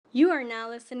You are now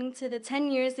listening to the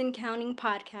 10 Years in Counting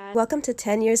podcast. Welcome to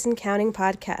 10 Years in Counting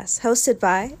podcast, hosted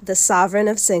by the Sovereign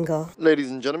of Single.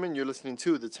 Ladies and gentlemen, you're listening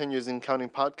to the 10 Years in Counting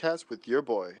podcast with your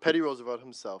boy, Petty Roosevelt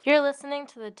himself. You're listening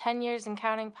to the 10 Years in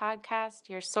Counting podcast,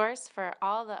 your source for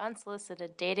all the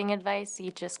unsolicited dating advice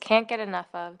you just can't get enough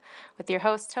of, with your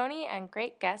host Tony and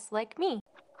great guests like me.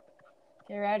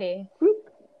 Get ready.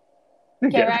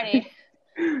 Get ready.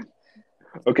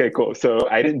 Okay, cool. So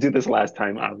I didn't do this last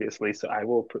time, obviously. So I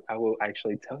will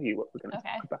actually tell you what we're going to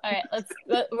talk about. All right,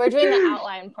 we're doing the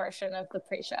outline portion of the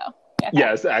pre-show. Okay.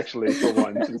 Yes, actually, for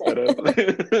once instead of.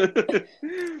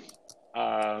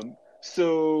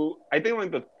 So I think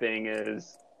like the thing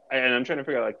is, and I'm trying to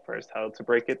figure out like first how to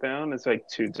break it down. It's like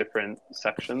two different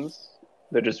sections.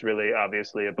 They're just really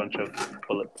obviously a bunch of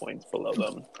bullet points below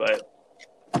them, but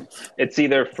it's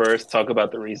either first talk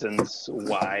about the reasons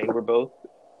why we're both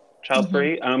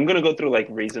child-free. Mm-hmm. I'm going to go through like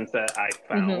reasons that I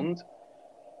found.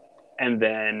 And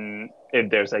then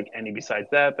if there's like any besides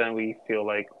that, then we feel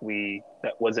like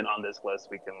that wasn't on this list,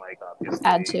 we can like obviously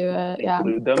add to it,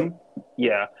 include them.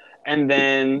 Yeah. And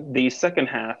then the second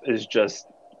half is just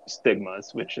stigmas,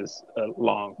 which is a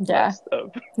long list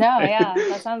of.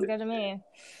 That sounds good to me.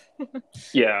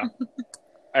 Yeah.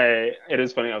 It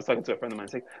is funny. I was talking to a friend of mine.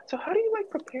 It's like, so how do you like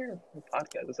prepare for a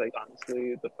podcast? It's like,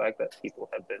 honestly, the fact that people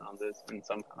have been on this and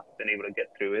somehow have been able to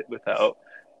get through it with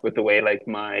the way like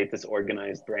my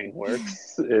disorganized brain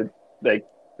works. It's like,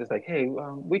 hey,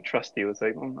 we trust you. It's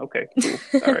like, okay,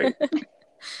 cool, all right.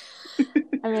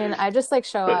 I mean, I just like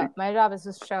show up. My job is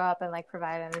just show up and like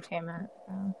provide entertainment.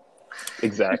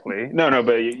 Exactly. No,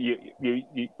 but you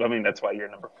I mean, that's why you're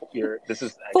number 4. This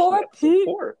is P. actually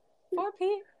 4.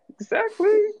 4P. Exactly.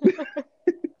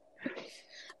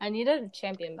 I need a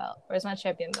champion belt. Where's my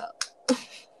champion belt?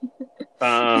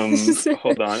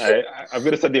 Hold on. I'm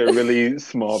gonna send you a really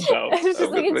small belt. It's just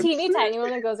like a teeny tiny one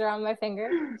that goes around my finger.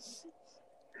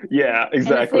 Yeah,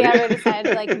 exactly. And if we ever decide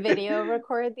to like video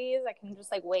record these, I can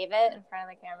just like wave it in front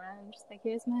of the camera and just like,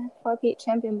 here's my 4P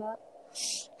champion belt.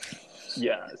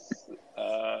 Yes.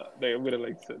 I'm gonna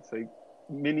like it's like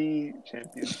mini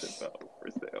championship belt for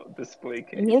sale, display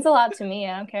case. It means a lot to me.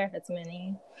 I don't care if it's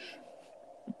mini.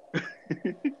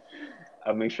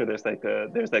 I'll make sure there's like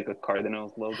a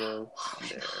Cardinals logo on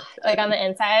there. Like on the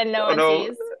inside, no one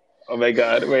sees. Oh my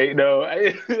God! Wait, no.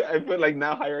 I put like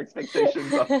now higher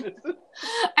expectations on this.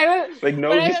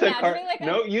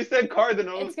 You said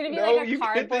Cardinals. It's gonna be like a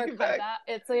cardboard cutout.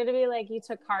 It's gonna be like you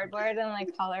took cardboard and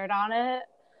like colored on it.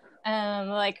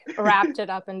 Like wrapped it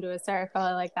up into a circle,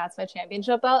 like that's my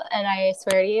championship belt. And I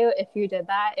swear to you, if you did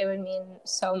that, it would mean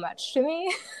so much to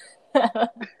me.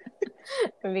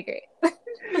 It would be great.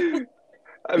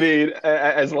 I mean,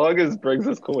 as long as Briggs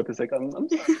is cool with this, like, I'm sorry,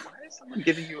 why is someone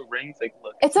giving you a ring? It's like,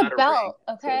 look, it's a belt,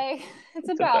 okay? It's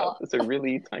a belt. It's a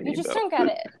really tiny belt. You just don't get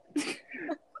it.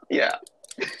 Yeah.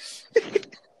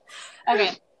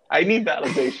 Okay. I need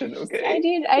validation, okay? I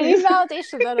need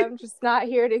validation that I'm just not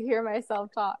here to hear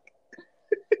myself talk.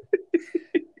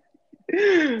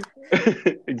 Exactly.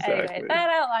 Anyway, that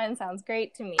outline sounds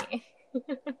great to me.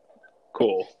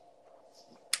 Cool.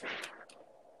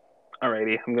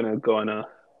 Alrighty, I'm gonna go on a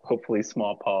hopefully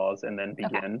small pause and then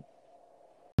begin.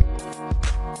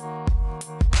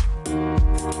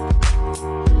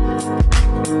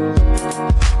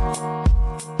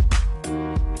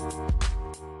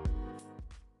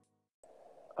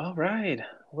 All right,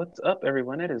 what's up,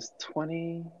 everyone? It is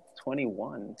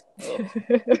 2021.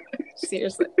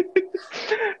 Seriously.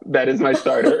 That is my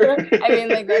starter. I mean,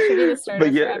 like, that should be the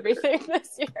starter for everything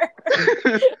this year.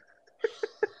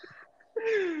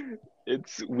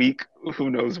 It's week who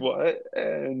knows what,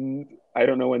 and I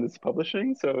don't know when it's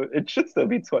publishing, so it should still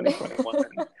be 2021.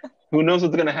 Who knows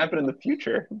what's going to happen in the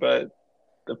future, but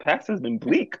the past has been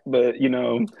bleak, but, you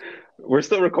know, we're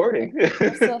still recording.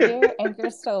 We're still here,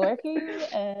 Anchor's still working,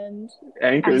 and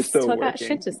Anchor's still working. I still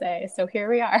got shit to say, so here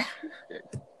we are.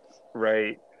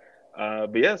 Right.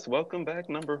 But yes, welcome back,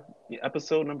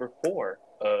 episode number 4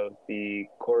 of the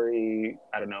Corey,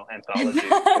 anthology.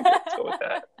 Let's go with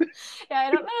that. Yeah, I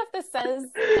don't know if this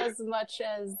says as much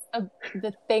as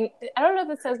the thing. I don't know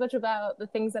if it says much about the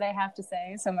things that I have to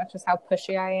say, so much as how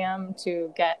pushy I am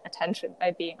to get attention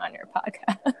by being on your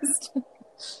podcast.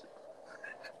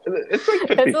 It's like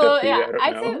 50-50, yeah.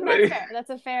 I'd say that's fair. That's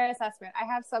a fair assessment. I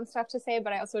have some stuff to say,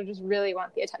 but I also just really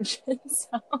want the attention.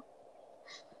 So.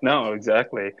 No,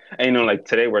 exactly. And, like,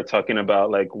 today we're talking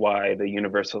about, like, why the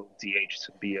universal DH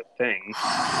should be a thing.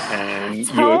 And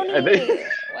Tony,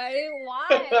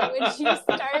 why would you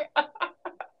start?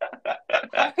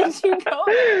 Why would you go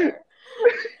there?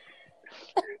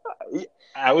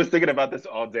 I was thinking about this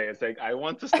all day. It's like, I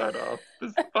want to start off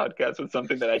this podcast with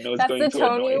something that I know is That's going the to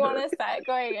tone annoy you her. want to set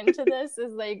going into this,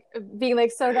 is like being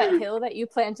like, so that hill that you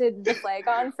planted the flag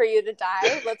on for you to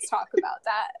die, let's talk about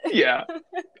that. Yeah.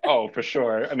 Oh, for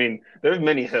sure. I mean, there's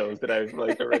many hills that I've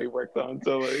like already worked on.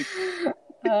 So like,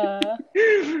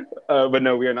 but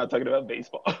no, we are not talking about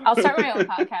baseball. I'll start my own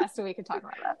podcast so we can talk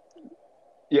about that.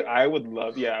 Yeah, I would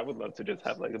love to just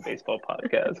have like a baseball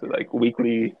podcast with like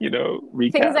weekly,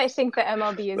 recaps. Things I think the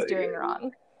MLB is doing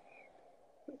wrong.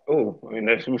 Oh, I mean,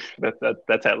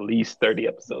 that's at least 30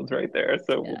 episodes right there,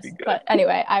 so we'll be good. But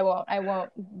anyway, I won't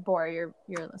bore your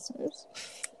listeners.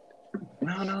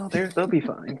 No, they'll be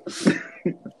fine.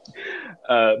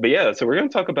 But yeah, so we're going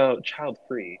to talk about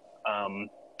child-free,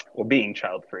 or being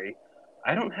child-free.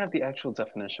 I don't have the actual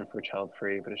definition for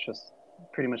child-free, but it's just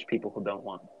pretty much people who don't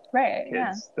want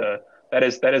kids. Yeah. That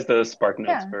is the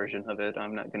SparkNotes version of it.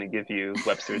 I'm not going to give you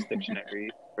Webster's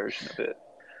Dictionary version of it.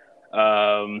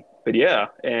 But yeah,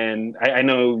 and I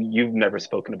know you've never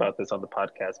spoken about this on the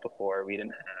podcast before. We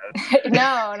didn't have.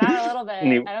 No, not a little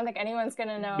bit. I don't think anyone's going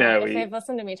to know. If they've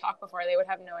listened to me talk before, they would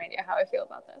have no idea how I feel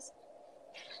about this.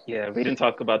 Yeah, we didn't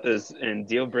talk about this in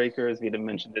Deal Breakers. We didn't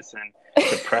mention this in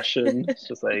Depression. It's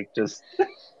just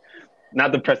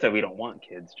not depressed that we don't want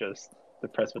kids, just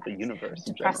depressed with the universe.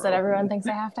 Depressed that everyone thinks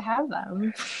I have to have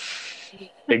them.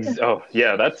 Oh,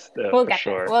 yeah, that's we'll for get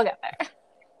sure. There. We'll get there.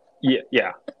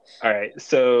 Yeah. All right.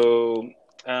 So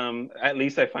at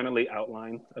least I finally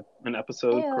outlined an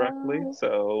episode correctly.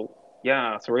 So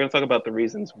yeah. So we're going to talk about the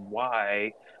reasons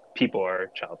why people are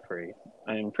child-free.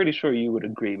 I'm pretty sure you would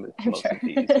agree with most of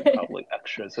these, and probably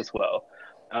extras as well.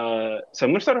 So I'm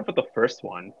going to start off with the first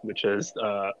one, which is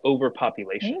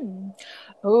overpopulation.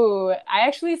 Ooh, I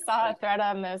actually saw a thread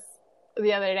on this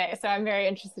the other day, so I'm very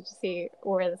interested to see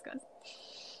where this goes.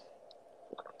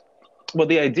 Well,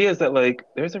 the idea is that, like,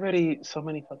 there's already so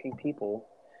many fucking people.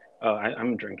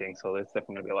 I'm drinking, so there's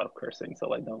definitely going to be a lot of cursing. So,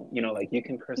 like, don't, you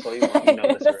can curse all you want. You know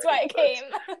this That's already, why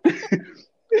I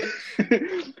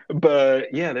came.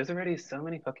 But, yeah, there's already so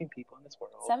many fucking people in this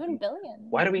world. 7 billion.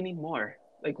 Why do we need more?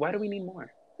 Like, why do we need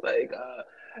more? Like,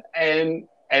 and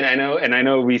I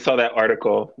know we saw that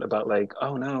article about, like,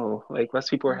 oh, no, like, less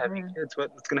people are having kids.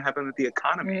 What's going to happen with the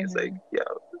economy? It's like,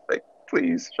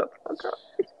 please shut the fuck up.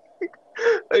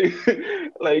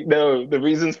 like no, the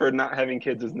reasons for not having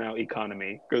kids is now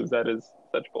economy, because that is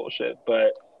such bullshit.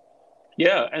 But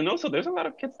yeah, and also there's a lot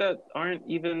of kids that aren't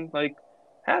even like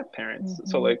have parents,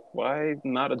 so like why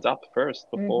not adopt first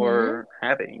before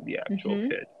having the actual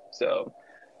kid? So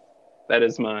that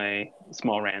is my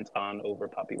small rant on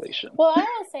overpopulation. Well,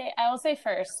 I will say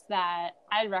first that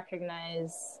I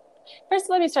recognize. First,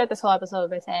 let me start this whole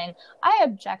episode by saying I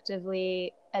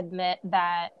objectively admit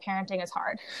that parenting is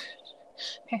hard.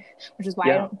 Which is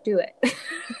why I don't do it.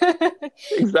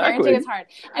 Exactly. Parenting is hard.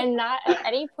 And not at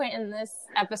any point in this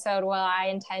episode will I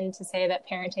intend to say that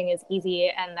parenting is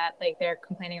easy and that like they're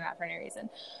complaining about for no reason.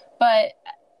 But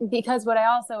because what I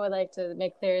also would like to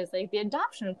make clear is like the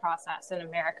adoption process in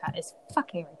America is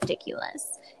fucking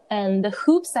ridiculous. And the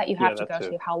hoops that you have to go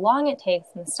through, how long it takes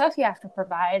and the stuff you have to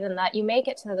provide, and that you make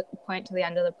it to the point to the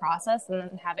end of the process and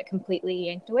then have it completely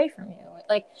yanked away from you.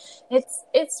 Like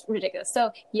it's ridiculous.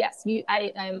 So yes,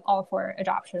 I'm all for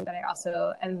adoption, but I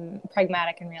also am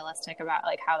pragmatic and realistic about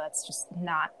like how that's just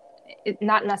not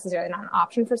necessarily not an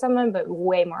option for someone, but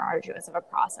way more arduous of a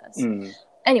process.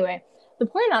 Anyway, the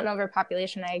point on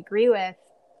overpopulation I agree with,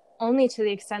 only to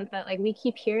the extent that like we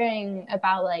keep hearing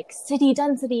about like city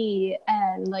density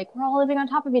and like we're all living on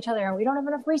top of each other and we don't have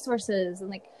enough resources, and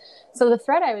like so the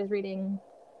thread I was reading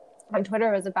on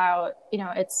Twitter was about,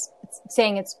 it's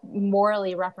saying it's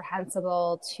morally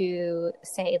reprehensible to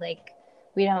say like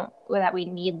that we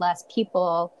need less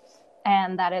people,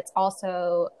 and that it's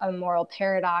also a moral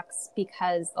paradox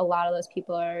because a lot of those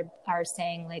people are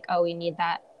saying like, oh, we need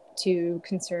that to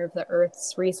conserve the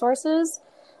Earth's resources,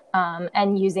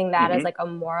 and using that as like a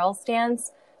moral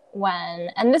stance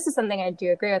and this is something I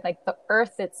do agree with, like the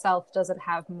Earth itself doesn't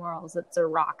have morals. It's a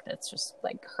rock that's just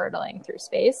like hurtling through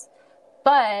space.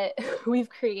 But we've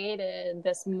created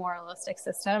this moralistic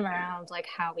system around like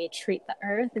how we treat the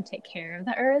Earth and take care of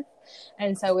the Earth.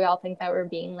 And so we all think that we're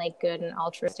being like good and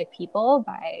altruistic people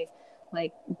by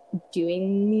like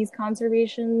doing these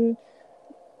conservation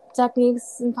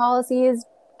techniques and policies,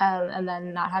 and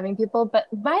then not having people. But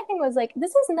my thing was like,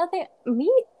 this has nothing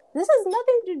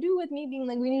to do with me being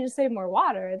like, we need to save more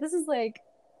water. This is like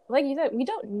you said, we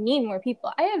don't need more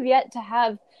people. I have yet to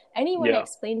have anyone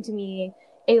explain to me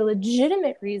a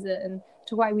legitimate reason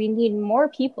to why we need more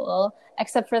people,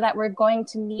 except for that we're going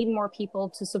to need more people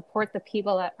to support the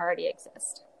people that already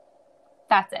exist.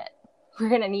 That's it. we're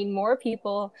going to need more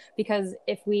people, because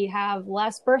if we have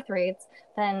less birth rates,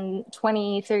 then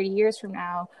 20, 30 years from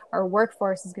now, our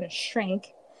workforce is going to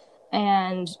shrink,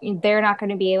 and they're not going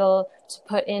to be able to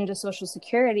put into Social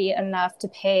Security enough to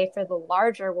pay for the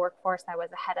larger workforce that was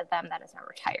ahead of them that is now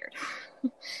retired.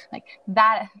 Like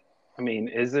that. I mean,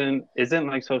 isn't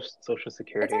like Social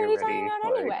Security it's already dying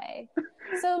out anyway?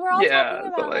 So we're all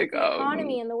talking about like the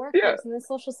economy and the workforce and the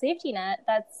social safety net.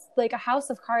 That's like a house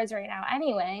of cards right now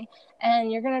anyway. And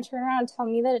you're going to turn around and tell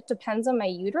me that it depends on my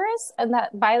uterus? And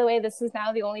that, by the way, this is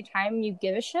now the only time you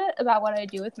give a shit about what I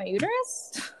do with my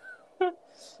uterus?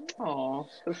 Oh,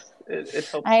 it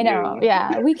helps. I know. You.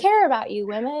 Yeah, we care about you,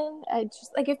 women. I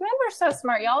just like, if men were so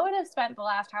smart, y'all would have spent the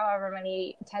last however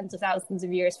many tens of thousands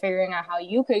of years figuring out how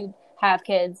you could have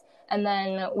kids, and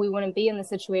then we wouldn't be in the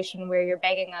situation where you're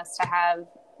begging us to have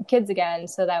kids again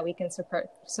so that we can support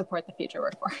the future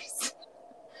workforce.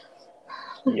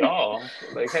 Y'all,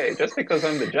 like, hey, just because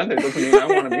I'm the gender doesn't mean I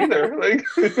want to be there. Like,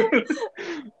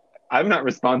 I'm not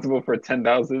responsible for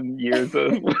 10,000 years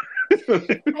of.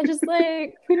 I just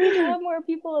like, we need to have more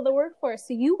people in the workforce.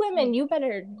 So you women, you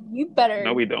better.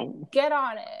 No, we don't. Get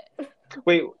on it.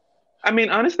 Wait, I mean,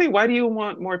 honestly, why do you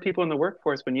want more people in the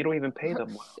workforce when you don't even pay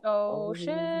them well? Oh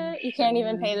shit! You can't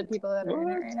even pay the people that are in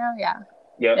it right now. Yeah.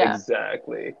 Yeah,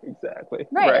 exactly.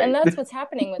 Right, and that's what's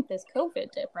happening with this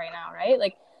COVID dip right now, right?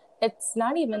 Like, it's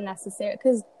not even necessary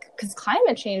because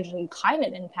climate change and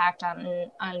climate impact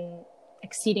on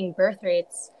exceeding birth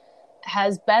rates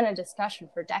has been a discussion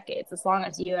for decades, as long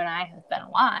as you and I have been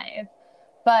alive.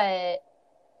 But,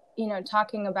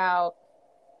 talking about...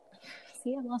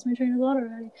 See, I've lost my train of thought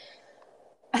already.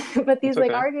 But these,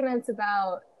 arguments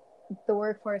about the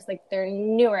workforce, like, they're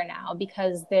newer now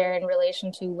because they're in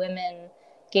relation to women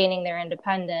gaining their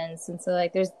independence. And so,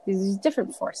 like, there's these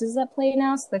different forces at play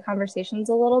now, so the conversation's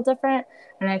a little different.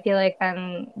 And I feel like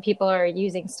then people are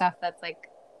using stuff that's, like,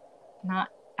 not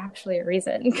actually a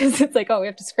reason, because it's like, oh, we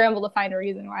have to scramble to find a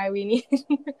reason why we need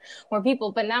more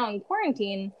people. But now in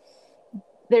quarantine,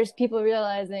 there's people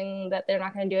realizing that they're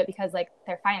not going to do it because, like,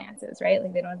 their finances, right?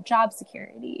 Like, they don't have job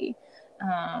security,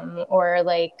 or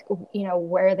like,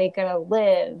 where are they going to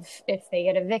live if they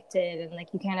get evicted, and like,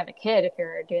 you can't have a kid if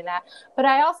you're doing that. But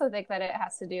I also think that it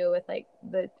has to do with like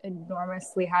the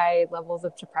enormously high levels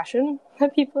of depression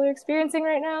that people are experiencing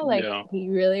right now. Like,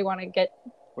 you really want to get...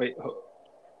 Wait,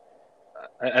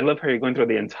 I love how you're going through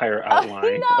the entire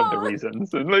outline of the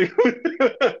reasons. And like, this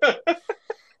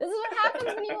is what happens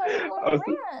when you let me go on a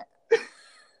rant.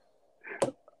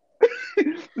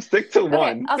 Stick to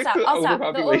one. I'll stop. The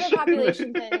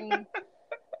overpopulation thing,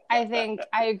 I think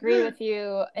I agree with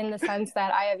you in the sense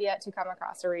that I have yet to come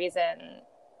across a reason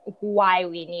why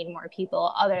we need more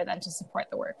people other than to support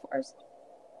the workforce.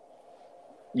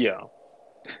 Yeah.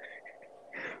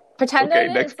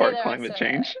 Next part, climate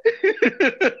change.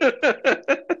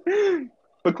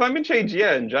 But climate change,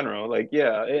 in general, like,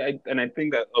 and I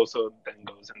think that also then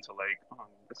goes into like,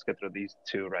 let's get through these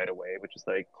two right away, which is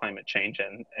like climate change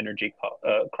and energy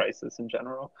crisis in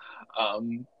general.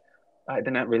 I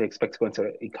did not really expect to go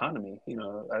into economy.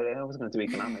 I was going to do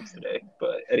economics today,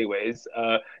 but anyways,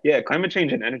 climate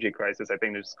change and energy crisis. I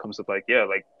think this comes with like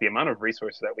the amount of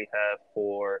resources that we have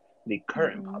for the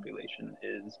current population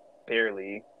is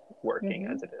barely working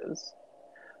as it is,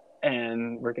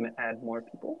 and we're going to add more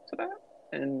people to that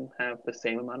and have the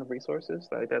same amount of resources.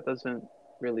 Like, that doesn't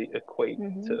really equate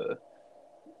to,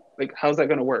 like, how's that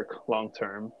going to work long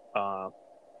term? And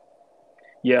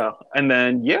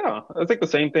then I think the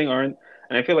same thing and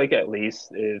I feel like at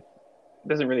least it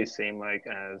doesn't really seem like,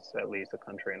 as at least a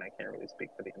country, and I can't really speak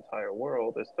for the entire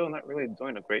world, is still not really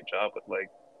doing a great job with like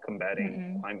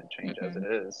combating climate change as it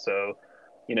is. So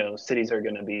cities are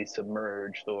going to be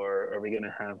submerged, or are we going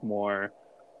to have more,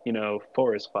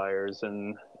 forest fires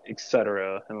and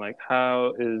etc. And like,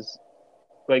 how is,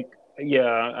 like,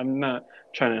 I'm not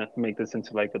trying to make this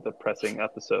into like a depressing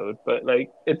episode, but like,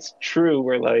 it's true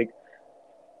where like,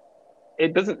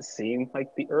 it doesn't seem like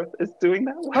the Earth is doing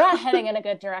that well. We're not heading in a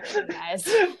good direction, guys.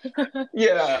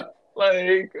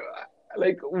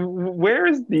 Like, where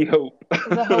is the hope?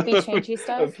 The hopey, changey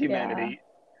stuff of humanity?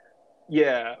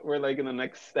 We're like in the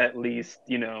next, at least,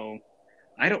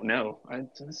 I don't know.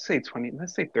 Let's say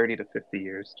 30 to 50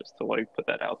 years, just to like put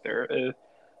that out there. If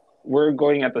we're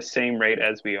going at the same rate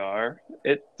as we are,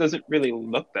 it doesn't really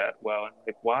look that well. And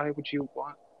like, why would you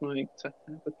want like to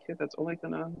have a kid that's only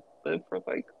gonna live for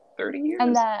like 30 years?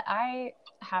 And that I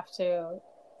have to,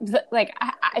 like,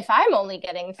 if I'm only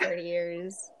getting 30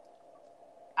 years,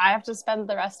 I have to spend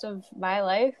the rest of my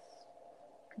life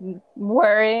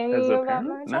worrying about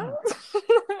my child.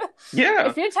 Yeah.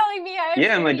 If you're telling me I have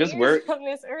and like 30 just years on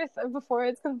this earth before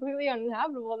it's completely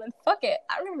uninhabitable, then fuck it.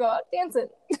 I'm gonna go out dancing.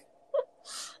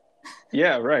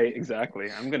 Yeah, right, exactly.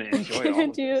 I'm gonna enjoy I'm all gonna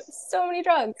of do this. so many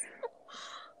drugs.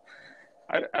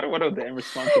 I don't want no damn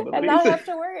responsibilities. And not have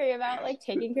to worry about like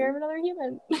taking care of another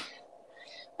human.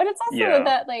 But it's also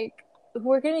that like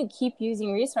we're going to keep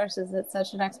using resources at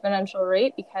such an exponential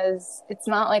rate because it's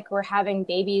not like we're having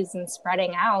babies and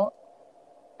spreading out.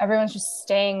 Everyone's just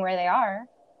staying where they are.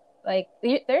 Like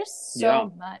there's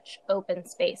so much open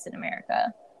space in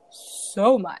America.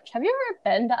 So much. Have you ever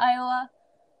been to Iowa?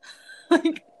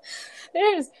 Like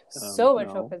there's so much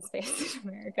open space in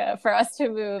America for us to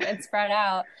move and spread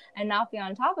out and not be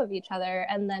on top of each other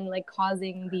and then like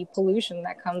causing the pollution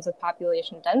that comes with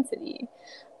population density.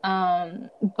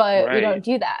 But we don't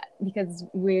do that because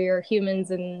we're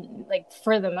humans and like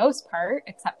for the most part,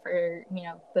 except for, you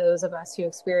know, those of us who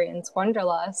experience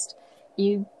wanderlust,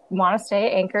 you want to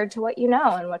stay anchored to what you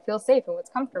know and what feels safe and what's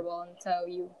comfortable. And so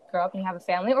you grow up and you have a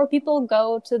family, or people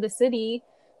go to the city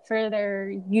for their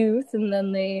youth and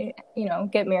then they, you know,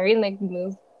 get married and they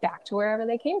move back to wherever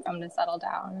they came from to settle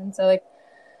down. And so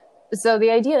so the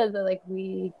idea that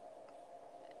we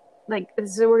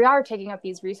are taking up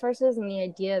these resources, and the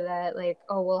idea that like,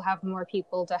 oh, we'll have more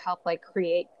people to help like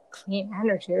create clean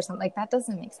energy or something, like that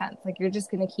doesn't make sense. Like you're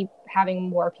just going to keep having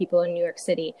more people in New York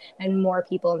City and more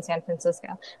people in San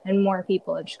Francisco and more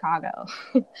people in Chicago,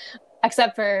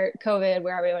 except for COVID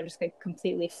where everyone just like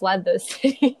completely fled those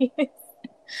cities.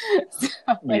 So,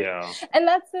 like, and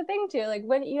that's the thing too, like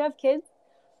when you have kids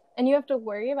and you have to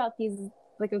worry about these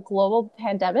like a global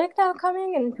pandemic now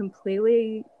coming and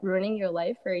completely ruining your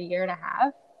life for a year and a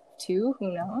half, 2,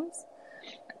 who knows.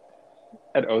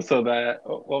 And also that,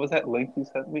 what was that link you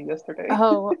sent me yesterday?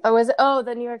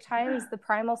 The New York Times, the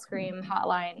Primal Scream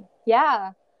hotline.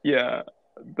 Yeah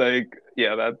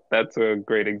that's a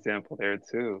great example there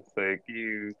too. It's like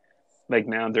like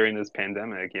now during this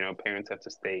pandemic, you know, parents have to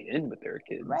stay in with their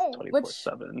kids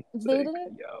 24/7. They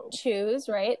didn't choose,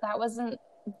 right? That wasn't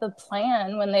the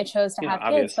plan when they chose to have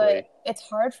kids. But it's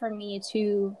hard for me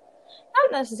to,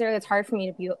 not necessarily it's hard for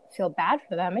me to feel bad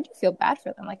for them. I do feel bad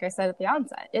for them. Like I said at the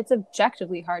onset, it's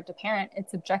objectively hard to parent.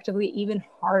 It's objectively even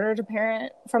harder to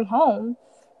parent from home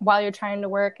while you're trying to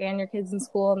work and your kids in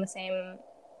school in the same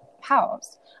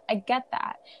house. I get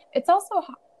that. It's also,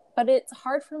 but it's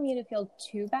hard for me to feel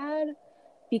too bad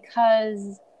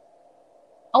because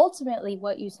ultimately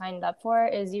what you signed up for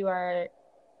is you are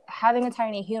having a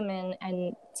tiny human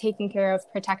and taking care of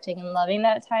protecting and loving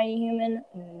that tiny human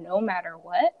no matter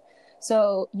what.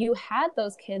 So you had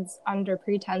those kids under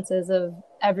pretenses of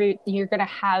you're going to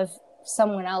have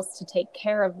someone else to take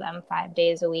care of them 5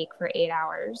 days a week for 8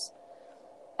 hours.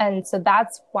 And so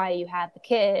that's why you had the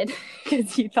kid,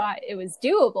 because you thought it was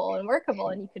doable and workable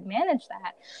and you could manage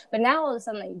that. But now all of a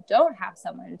sudden you don't have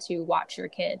someone to watch your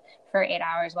kid for 8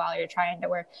 hours while you're trying to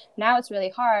work. Now it's really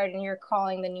hard and you're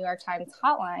calling the New York Times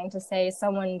hotline to say,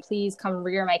 someone please come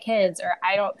rear my kids, or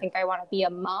I don't think I want to be a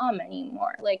mom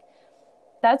anymore. Like,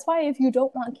 that's why if you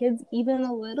don't want kids even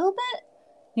a little bit,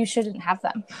 you shouldn't have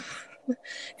them.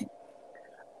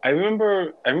 I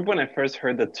remember when I first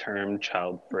heard the term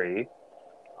child free.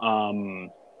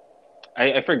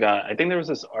 I forgot. I think there was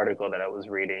this article that I was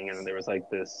reading, and there was like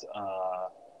this.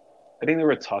 I think they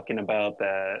were talking about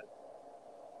that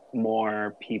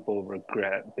more people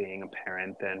regret being a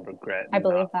parent than regret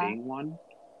not being one.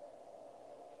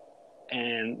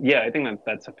 And yeah, I think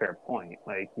that's a fair point.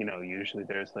 Like, you know, usually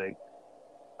there's like,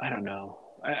 I don't know.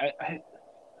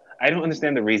 I don't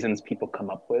understand the reasons people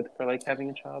come up with for like having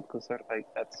a child, because sort of like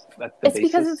that's the it's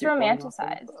because it's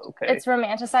romanticized. Okay. It's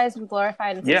romanticized and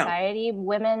glorified in society.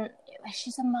 Women, like,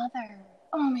 she's a mother.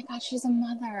 Oh my God, she's a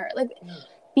mother. Like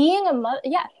being a mother.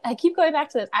 Yeah, I keep going back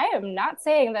to this. I am not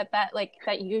saying that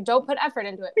you don't put effort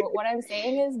into it. But what I'm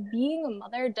saying is being a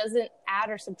mother doesn't add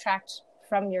or subtract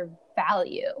from your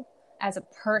value as a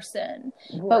person.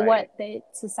 Right. But what the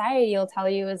society will tell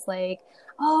you is like,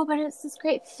 oh, but it's this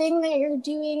great thing that you're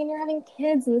doing and you're having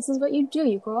kids and this is what you do.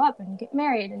 You grow up and you get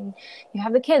married and you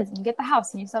have the kids and you get the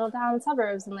house and you settle down in the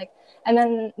suburbs and like, and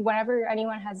then whenever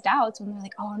anyone has doubts, when they're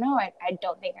like, oh no, I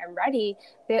don't think I'm ready.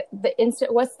 The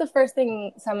instant, what's the first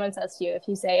thing someone says to you if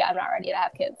you say, I'm not ready to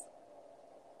have kids?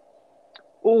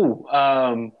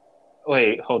 Oh,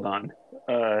 wait, hold on.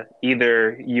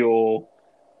 Either you'll,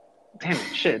 damn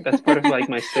it, shit, that's part of like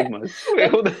my stigmas.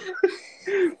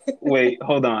 Wait,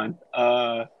 hold on.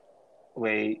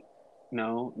 Wait,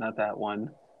 no, not that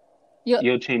one.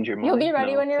 You'll change your mind. You'll be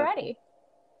ready when you're ready.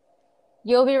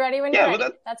 You'll be ready when you're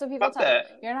ready. That's what people tell you.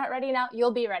 You're not ready now.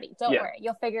 You'll be ready. Don't worry.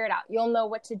 You'll figure it out. You'll know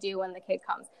what to do when the kid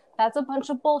comes. That's a bunch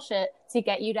of bullshit to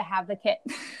get you to have the kid.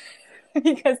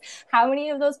 Because how many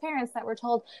of those parents that were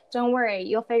told, don't worry,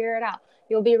 you'll figure it out.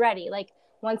 You'll be ready. Like,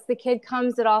 once the kid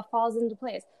comes, it all falls into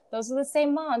place. Those are the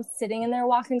same moms sitting in their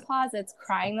walk-in closets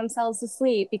crying themselves to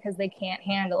sleep because they can't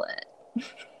handle it.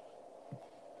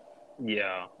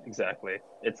 Yeah, exactly.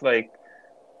 It's like,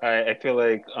 I feel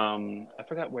like, I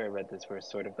forgot where I read this, where it's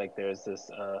sort of like there's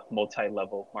this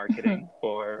multi-level marketing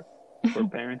for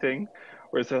parenting,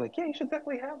 where it's like, yeah, you should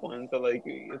definitely have one. But like,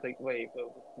 it's like, wait,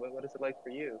 what is it like for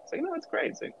you? It's like, no, it's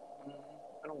great. It's like,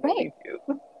 I don't believe you.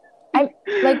 I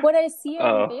like what I see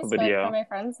on Facebook from my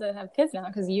friends that have kids now,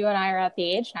 because you and I are at the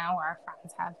age now where our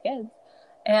friends have kids,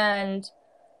 and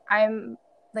I'm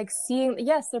like seeing,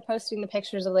 yes, they're posting the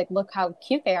pictures of like, look how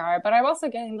cute they are, but I'm also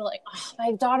getting the like, oh,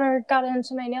 my daughter got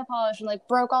into my nail polish and like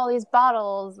broke all these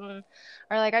bottles, and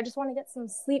or like, I just want to get some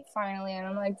sleep finally, and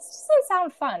I'm like, this doesn't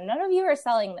sound fun. None of you are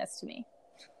selling this to me.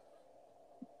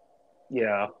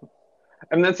 Yeah,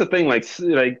 I mean, that's the thing. Like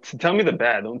tell me the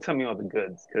bad, don't tell me all the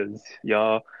goods, because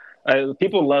y'all.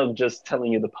 People love just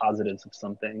telling you the positives of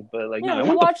something, but like, no, I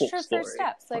want watched the full her story. first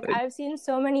steps. Like, I've seen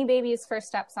so many babies' first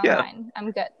steps online. Yeah.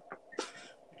 I'm good.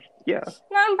 Yeah.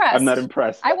 Not impressed. I'm not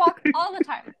impressed. I walk all the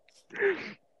time.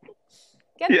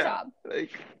 Get a job. Like,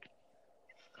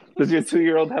 does your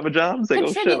 2-year-old have a job? It's like,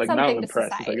 oh shit, like now I'm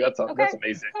impressed. It's like, that's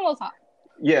amazing. And we'll talk.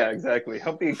 Yeah, exactly.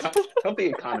 Help the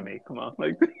economy. Come on,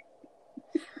 like.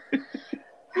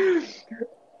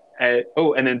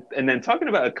 And then talking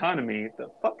about economy, the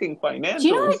fucking financials. Do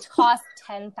you know it costs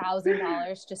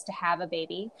 $10,000 just to have a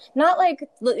baby? Not like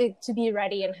to be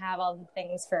ready and have all the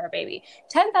things for a baby.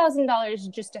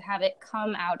 $10,000 just to have it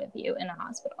come out of you in a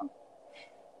hospital.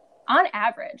 On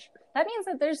average. That means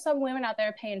that there's some women out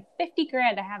there paying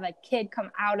 $50,000 to have a kid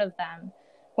come out of them,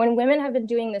 when women have been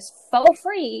doing this for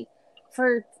free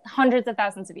for hundreds of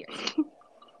thousands of years.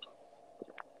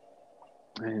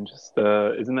 And just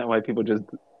isn't that why people just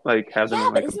like have them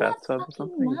in like a bathtub or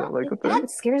something? Is that like what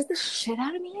that scares the shit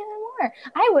out of me anymore.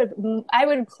 I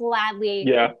would gladly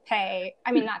pay.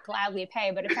 I mean, not gladly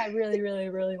pay, but if I really, really,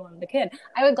 really wanted a kid,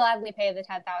 I would gladly pay the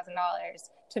 $10,000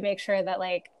 to make sure that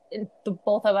like the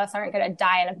both of us aren't going to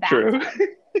die in a bathtub.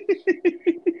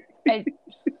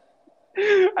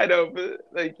 I know, but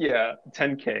like, yeah,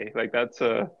 $10,000. Like that's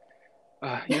you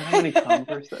know how many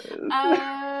Converse that is?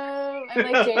 I'm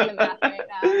like doing the math right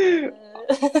now.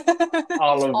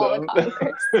 All of them.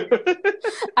 Converse.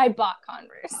 I bought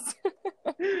Converse.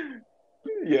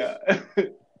 Yeah.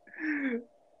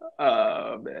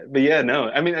 But yeah, no.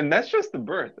 I mean, and that's just the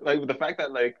birth. Like the fact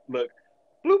that like, look,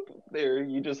 bloop, there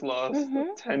you just lost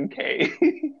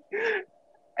 $10,000.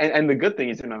 And the good thing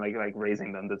is, you know, like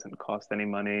raising them doesn't cost any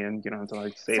money, and you don't have to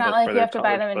like save up for their college fund either. It's not like you have to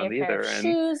buy them a new pair of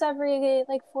shoes every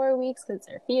like 4 weeks because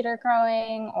their feet are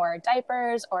growing, or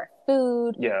diapers, or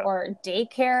food, or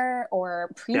daycare,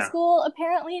 or preschool.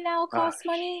 Apparently now costs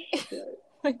money.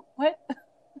 Like what?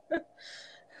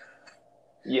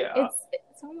 Yeah,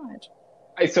 it's so much.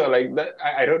 So like that,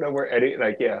 I don't know where any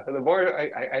like the more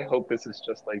I hope this is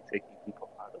just like taking people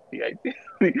out of the idea.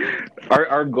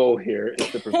 Our goal here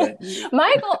is to prevent you.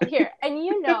 My goal here, and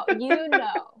you know, and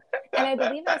I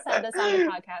believe I said this on the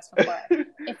podcast before,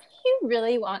 if you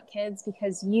really want kids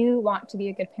because you want to be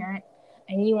a good parent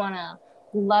and you want to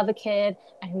love a kid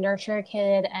and nurture a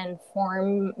kid and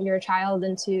form your child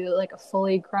into like a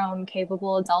fully grown,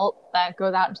 capable adult that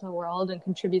goes out into the world and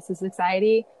contributes to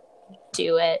society,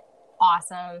 do it.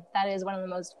 Awesome. That is one of the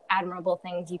most admirable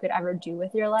things you could ever do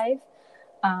with your life.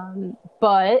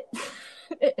 But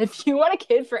if you want a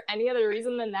kid for any other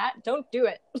reason than that, don't do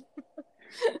it.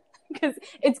 Because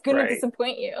it's going to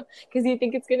disappoint you. Because you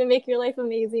think it's going to make your life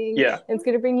amazing. Yeah. And it's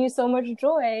going to bring you so much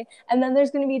joy. And then there's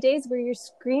going to be days where you're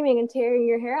screaming and tearing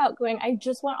your hair out going, I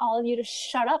just want all of you to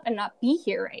shut up and not be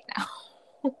here right now.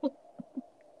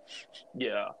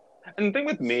 Yeah. And the thing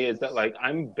with me is that like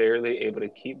I'm barely able to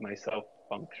keep myself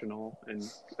functional, and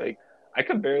like I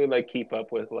could barely like keep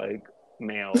up with like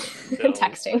mail and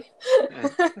texting.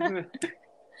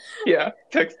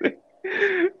 Texting.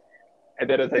 And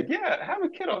then it's like, have a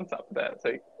kid on top of that. It's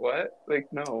like, what? Like,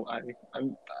 no,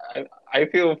 I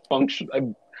feel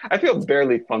I feel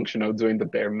barely functional doing the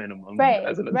bare minimum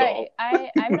as an adult. Right.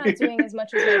 I'm not doing as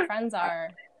much as my friends are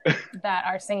that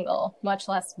are single, much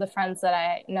less the friends that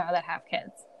I know that have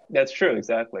kids. That's true,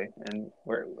 exactly, and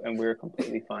we're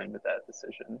completely fine with that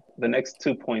decision. The next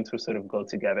 2 points will sort of go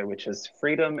together, which is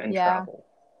freedom and travel.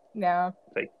 Yeah.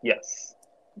 Like yes.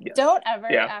 Don't ever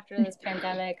after this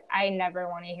pandemic. I never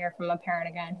want to hear from a parent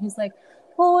again who's like,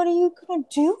 well, what are you going to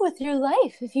do with your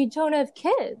life if you don't have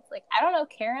kids? Like, I don't know,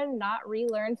 Karen, not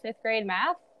relearn 5th grade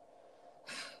math?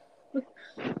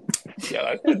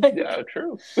 Yeah,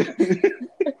 true.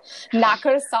 Not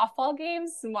go to softball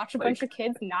games and watch a bunch of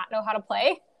kids not know how to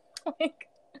play? Like,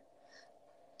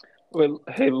 well,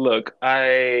 hey, look,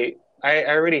 I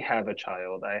already have a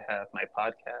child. I have my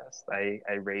podcast.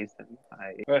 I raised him.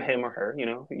 Him or her,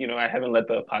 I haven't let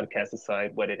the podcast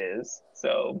decide what it is.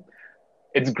 So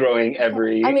it's growing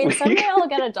every week. Someday I'll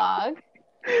get a dog.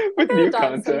 With I'll new get a dog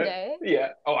content. someday. Yeah.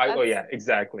 Yeah,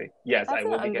 exactly. Yes, I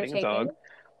will be getting a dog.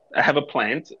 I have a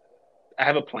plant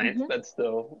that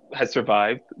still has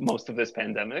survived most of this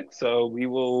pandemic. So we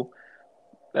will,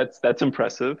 that's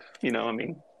impressive.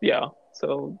 Yeah.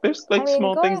 So there's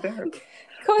small things there.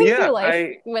 Going through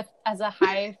life as a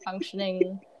high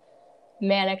functioning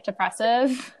manic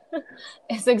depressive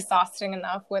is exhausting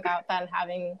enough without then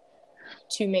having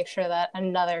to make sure that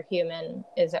another human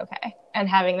is okay and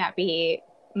having that be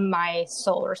my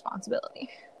sole responsibility.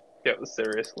 Yeah,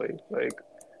 seriously.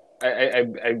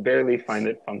 I barely find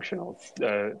it functional.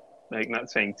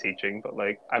 Not saying teaching, but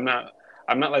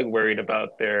I'm not worried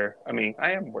about their.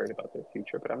 I am worried about their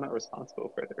future, but I'm not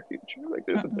responsible for their future.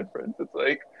 There's a difference. It's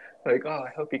oh, I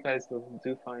hope you guys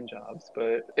do find jobs,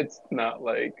 but it's not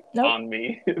on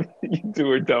me if you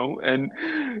do or don't, and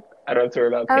I don't have to worry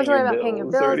about paying your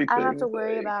bills or anything. I have to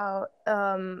worry about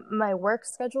my work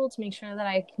schedule to make sure that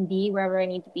I can be wherever I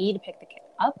need to be to pick the kid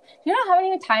up. Do you know how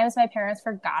many times my parents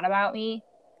forgot about me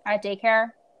at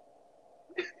daycare?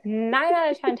 9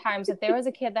 out of 10 times, if there was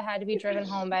a kid that had to be driven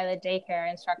home by the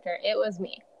daycare instructor, it was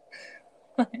me.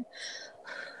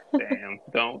 Damn!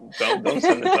 Don't send this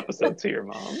episode to your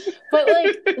mom. But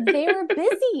they were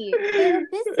busy.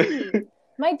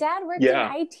 My dad worked in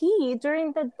IT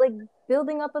during the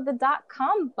building up of the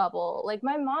 .com bubble.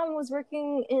 My mom was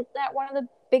working at one of the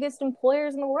biggest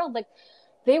employers in the world.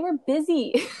 They were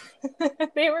busy.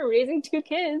 They wwere raising 2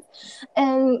 kids.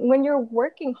 And when you're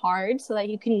working hard so that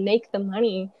you can make the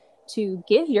money to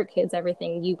give your kids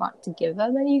everything you want to give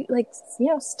them, and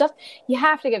stuff, you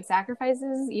have to give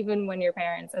sacrifices even when you're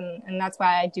parents. And that's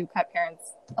why I do cut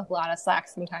parents a lot of slack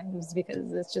sometimes,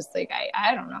 because it's just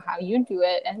I don't know how you do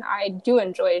it. And I do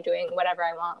enjoy doing whatever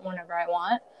I want, whenever I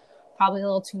want. Probably a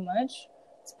little too much.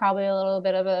 It's probably a little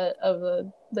bit of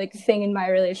a thing in my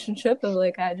relationship of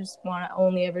I just want to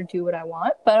only ever do what I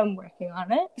want, but I'm working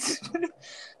on it.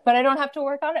 But I don't have to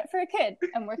work on it for a kid.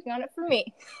 I'm working on it for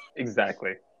me.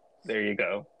 Exactly. There you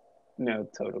go. No,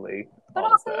 totally. But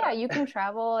also, you can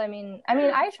travel.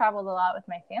 I traveled a lot with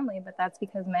my family, but that's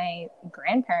because my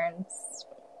grandparents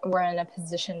were in a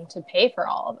position to pay for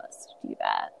all of us to do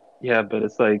that. Yeah, but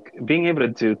it's being able to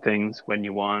do things when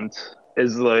you want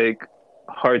is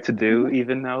hard to do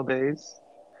even nowadays.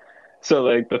 So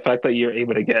the fact that you're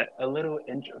able to get a little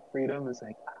inch of freedom is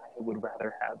I would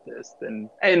rather have this than.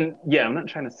 And yeah, I'm not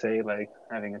trying to say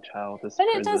having a child is. But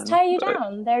it does tie you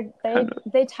down.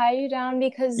 They tie you down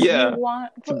because you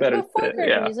want for good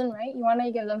reason, right? You want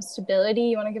to give them stability.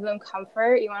 You want to give them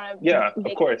comfort. You want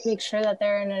to make sure that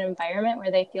they're in an environment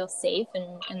where they feel safe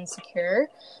and secure.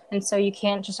 And so you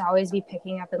can't just always be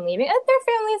picking up and leaving. And there are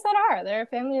families that are. There are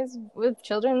families with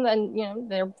children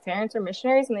and their parents are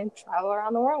missionaries and they travel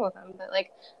around the world with them. But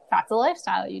that's a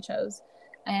lifestyle you chose.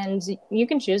 And you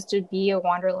can choose to be a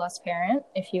wanderlust parent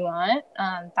if you want.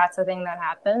 That's a thing that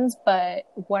happens. But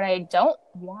what I don't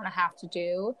want to have to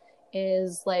do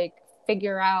is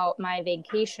figure out my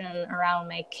vacation around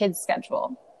my kid's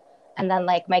schedule. And then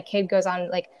my kid goes on,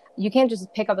 you can't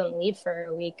just pick up and leave for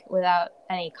a week without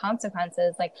any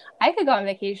consequences. I could go on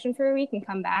vacation for a week and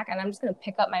come back, and I'm just going to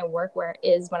pick up my work where it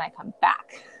is when I come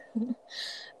back.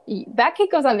 That kid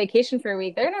goes on vacation for a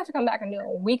week. They're going to have to come back and do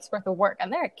a week's worth of work,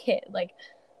 and they're a kid.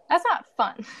 That's not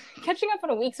fun. Catching up on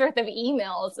a week's worth of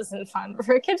emails isn't fun. But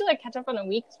for a kid to catch up on a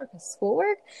week's worth of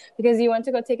schoolwork because you went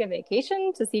to go take a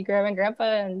vacation to see grandma and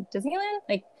grandpa in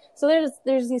Disneyland, so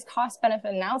there's these cost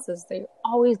benefit analysis that you're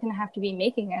always going to have to be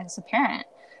making as a parent.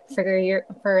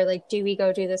 Do we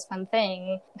go do this fun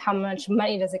thing? How much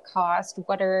money does it cost?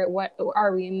 What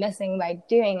are we missing by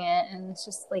doing it? And it's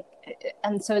just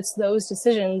and so it's those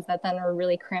decisions that then are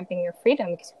really cramping your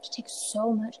freedom because you have to take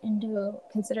so much into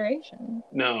consideration.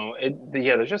 No,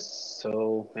 there's just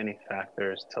so many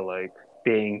factors to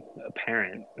being a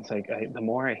parent. It's the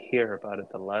more I hear about it,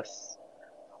 the less.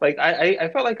 I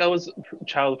felt I was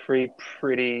child-free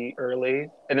pretty early.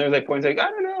 And there was points I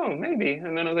don't know, maybe.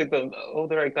 And then I was the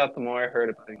older I got, the more I heard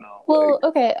about it. No. Well,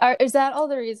 okay. Is that all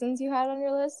the reasons you had on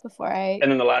your list before And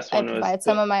then the last one was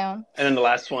some of my own. And then the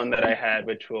last one that I had,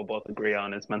 which we'll both agree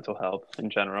on, is mental health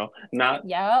in general. Not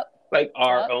like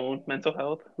our own mental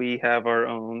health. We have our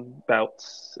own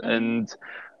bouts and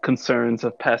concerns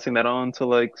of passing that on to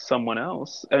like someone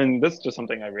else. And this is just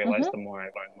something I realized the more I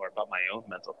learned more about my own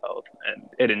mental health and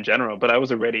it in general. But I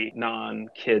was already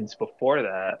non-kids before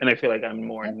that. And I feel like I'm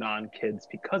more non-kids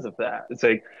because of that. It's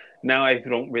like now I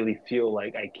don't really feel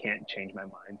like I can't change my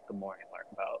mind the more I learn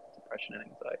about depression and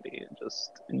anxiety and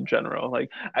just in general. Like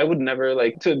I would never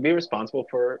like to be responsible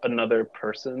for another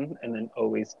person and then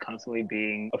always constantly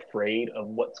being afraid of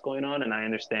what's going on. And I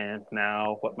understand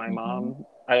now what my mom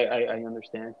I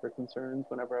understand her concerns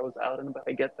whenever I was out and about.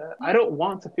 I get that. I don't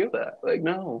want to feel that. Like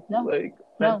no. Like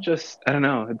that just I don't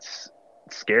know, it's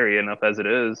scary enough as it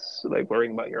is, like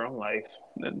worrying about your own life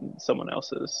and someone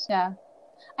else's. Yeah.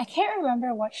 I can't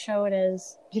remember what show it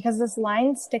is because this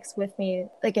line sticks with me.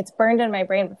 Like it's burned in my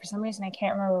brain, but for some reason I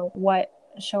can't remember what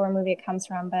show or movie it comes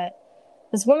from. But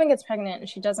this woman gets pregnant and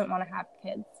she doesn't want to have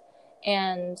kids.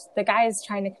 And the guy is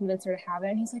trying to convince her to have it.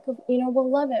 And he's like, you know, we'll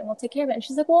love it. We'll take care of it. And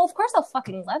she's like, well, of course I'll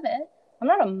fucking love it. I'm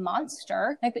not a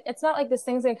monster. Like, it's not like this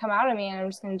thing's going to come out of me and I'm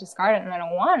just going to discard it and I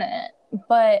don't want it.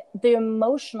 But the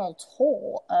emotional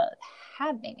toll of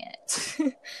having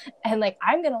it and like,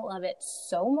 I'm going to love it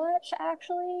so much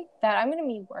actually that I'm going to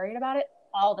be worried about it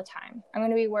all the time. I'm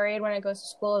going to be worried when it goes to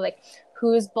school, like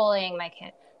who's bullying my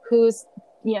kid? Who's,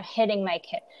 you know, hitting my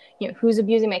kid, you know, who's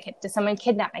abusing my kid? Does someone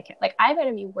kidnap my kid? Like I'm going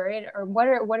to be worried, or what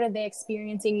are they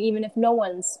experiencing, even if no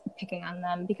one's picking on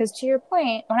them? Because to your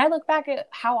point, when I look back at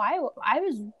how I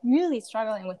was really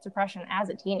struggling with depression as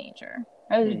a teenager.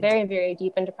 I was very, very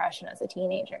deep in depression as a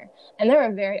teenager. And there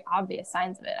were very obvious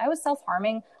signs of it. I was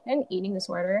self-harming. I had an eating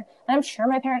disorder. And I'm sure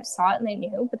my parents saw it and they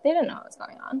knew, but they didn't know what was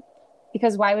going on.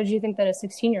 Because why would you think that a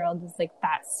 16-year-old is like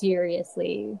that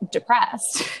seriously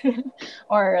depressed?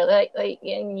 Or like,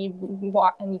 and you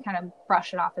walk and you kind of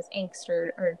brush it off as angst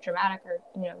or dramatic, or,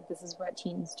 you know, this is what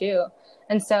teens do.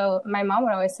 And so my mom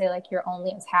would always say, like, you're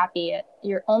only as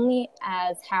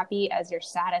happy as your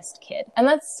saddest kid. And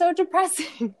that's so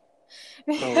depressing.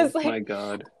 Because, my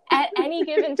God. At any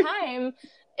given time,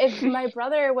 if my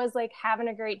brother was like having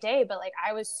a great day, but like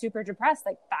I was super depressed,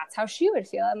 like that's how she would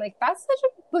feel. I'm like, that's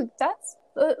a lot.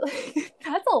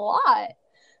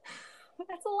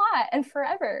 That's a lot. And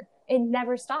forever. It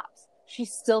never stops. She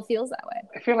still feels that way.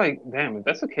 I feel like, damn, if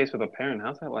that's the case with a parent,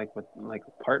 how's that like with like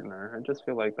a partner? I just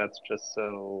feel like that's just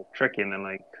so tricky. And then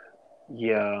like,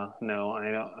 yeah, no,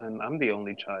 I know, and I'm the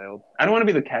only child. I don't want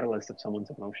to be the catalyst of someone's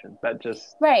emotion. That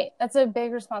just... Right. That's a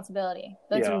big responsibility.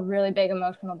 That's a really big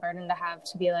emotional burden to have,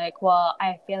 to be like, well,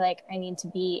 I feel like I need to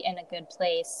be in a good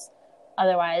place.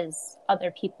 Otherwise,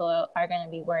 other people are going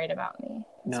to be worried about me.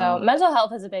 No. So mental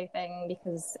health is a big thing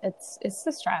because it's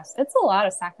the stress. It's a lot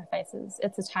of sacrifices.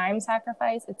 It's a time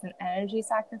sacrifice. It's an energy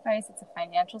sacrifice. It's a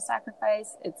financial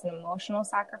sacrifice. It's an emotional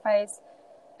sacrifice.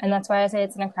 And that's why I say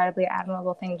it's an incredibly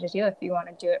admirable thing to do if you want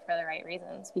to do it for the right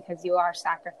reasons, because you are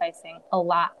sacrificing a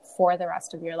lot for the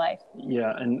rest of your life.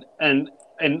 Yeah, and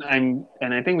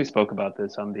I think we spoke about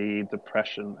this on the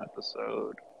depression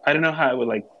episode. I don't know how I would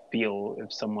like feel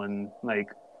if someone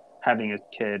like having a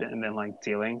kid and then like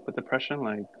dealing with depression,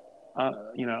 like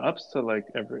you know, ups to like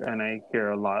and I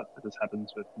hear a lot that this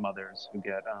happens with mothers who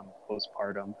get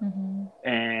postpartum,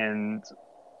 and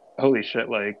holy shit,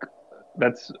 like.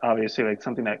 That's obviously like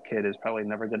something that kid is probably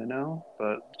never going to know,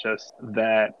 but just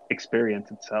that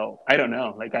experience itself. I don't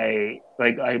know.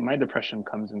 My depression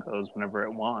comes and goes whenever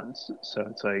it wants. So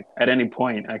it's like at any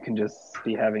point I can just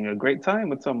be having a great time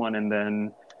with someone and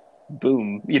then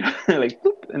boom, you know, like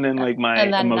boop, and then like my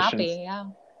and then emotions. Not be, yeah.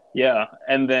 Yeah.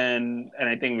 And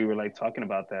I think we were like talking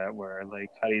about that where like,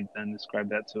 how do you then describe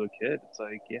that to a kid? It's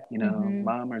like, yeah, you know,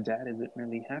 mom or dad isn't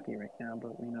really happy right now,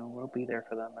 but you know, we'll be there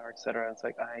for them or et cetera. It's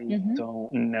like, I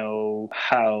don't know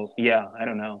how, I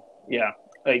don't know. Yeah.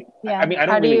 Like, I mean, I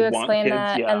don't really want kids. How do you explain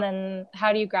that? Yeah. And then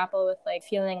how do you grapple with like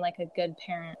feeling like a good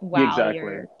parent while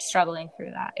you're struggling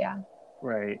through that? Yeah.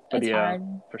 Right. But it's hard.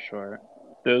 For sure.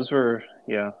 Those were,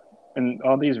 and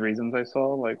all these reasons I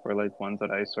saw, like, were like ones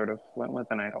that I sort of went with,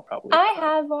 and I don't probably. I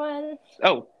have one.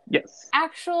 Oh, yes.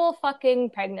 Actual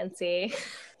fucking pregnancy.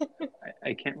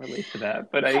 I can't relate to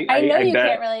that, but I know you bet.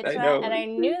 Can't relate to that, and I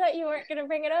knew that you weren't going to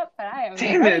bring it up, but I am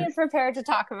ready and prepared to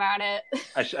talk about it.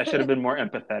 I should have been more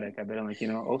empathetic. I've been like, you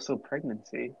know, also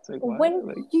pregnancy. It's like, what?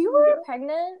 When you were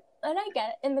pregnant, and I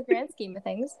get in the grand scheme of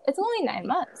things, it's only 9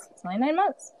 months. It's only 9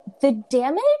 months. The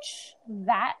damage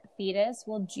that fetus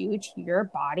will do to your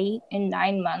body in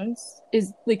 9 months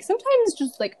is like sometimes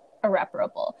just like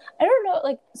irreparable. I don't know,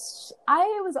 like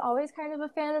I was always kind of a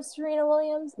fan of Serena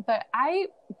Williams, but I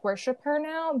worship her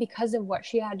now because of what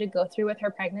she had to go through with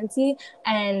her pregnancy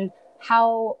and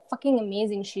how fucking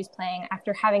amazing she's playing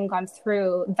after having gone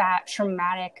through that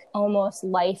traumatic, almost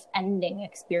life-ending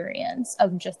experience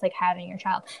of just like having your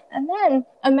child. And then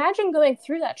imagine going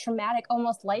through that traumatic,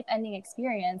 almost life-ending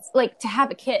experience, like to have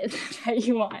a kid that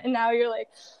you want. And now you're like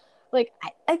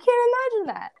I can't imagine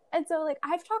that. And so like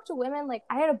I've talked to women, like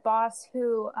I had a boss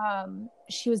who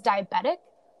she was diabetic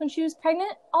when she was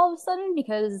pregnant all of a sudden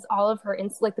because all of her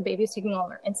like the baby was taking all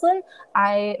of her insulin.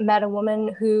 I met a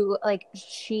woman who like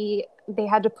they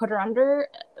had to put her under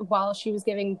while she was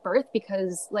giving birth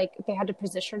because like they had to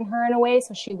position her in a way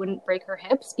so she wouldn't break her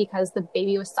hips because the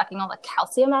baby was sucking all the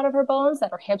calcium out of her bones that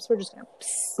her hips were just gonna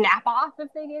snap off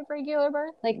if they gave regular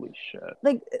birth. Like, holy shit.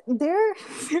 Like there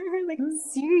are like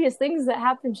serious things that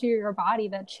happen to your body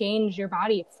that change your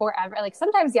body forever. Like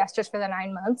sometimes yes, just for the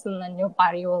 9 months and then your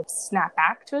body will snap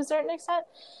back to a certain extent.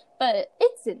 But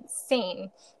it's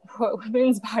insane what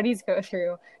women's bodies go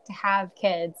through to have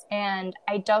kids. And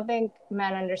I don't think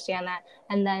men understand that.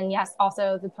 And then, yes,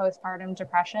 also the postpartum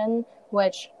depression,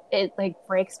 which it like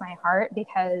breaks my heart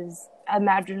because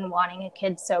imagine wanting a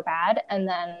kid so bad and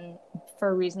then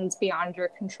for reasons beyond your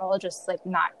control, just like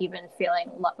not even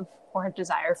feeling love or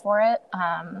desire for it.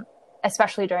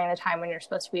 Especially during the time when you're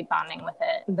supposed to be bonding with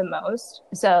it the most.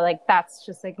 So like, that's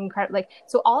just like incredible. Like,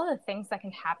 so all the things that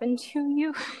can happen to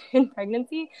you in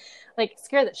pregnancy, like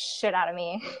scare the shit out of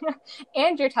me.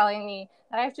 And you're telling me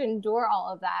that I have to endure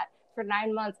all of that for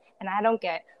 9 months and I don't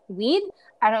get weed.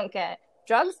 I don't get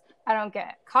drugs. I don't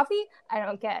get coffee. I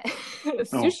don't get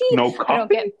sushi. No coffee? I don't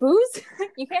get booze.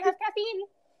 You can't have caffeine.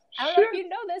 I don't know if you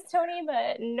know this, Tony,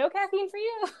 but no caffeine for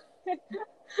you.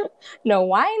 No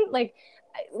wine. Like,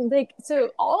 so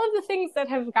all of the things that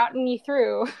have gotten me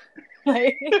through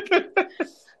like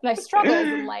my struggles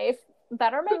in life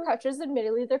that are my crutches,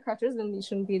 admittedly they're crutches and these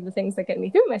shouldn't be the things that get me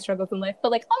through my struggles in life,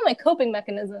 but like all my coping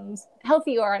mechanisms,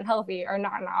 healthy or unhealthy, are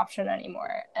not an option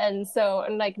anymore. And so,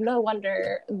 and like no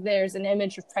wonder there's an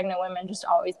image of pregnant women just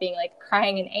always being like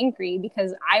crying and angry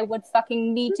because I would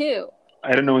fucking be too.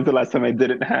 I don't know when's the last time I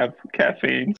didn't have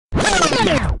caffeine.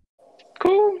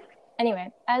 Cool.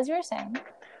 Anyway, as you were saying.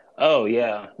 Oh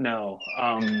yeah, no.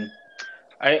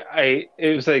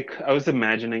 It was like I was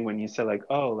imagining when you said like,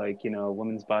 oh, like, you know, a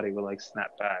woman's body will like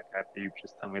snap back after you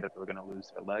just tell me that they were gonna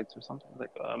lose their legs or something. Like,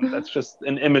 that's just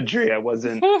an imagery I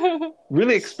wasn't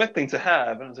really expecting to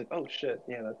have, and I was like, oh shit,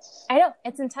 yeah, that's. I know,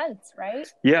 it's intense, right?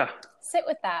 Yeah. Sit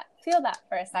with that, feel that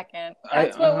for a second.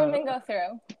 That's what women go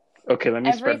through. Okay, let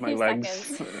me spread my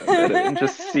legs and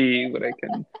just see what I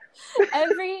can.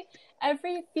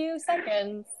 Every few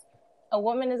seconds, a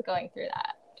woman is going through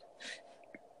that.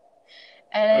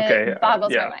 And it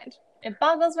boggles my mind. It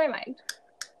boggles my mind.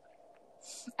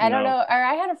 I don't know. Or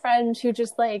I had a friend who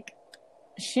just like,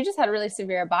 she just had really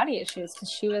severe body issues because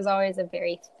she was always a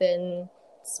very thin,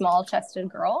 small-chested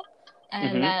girl.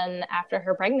 And then after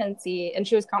her pregnancy, and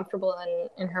she was comfortable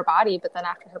in her body, but then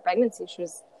after her pregnancy, she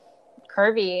was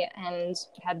curvy and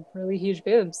had really huge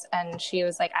boobs. And she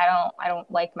was like, I don't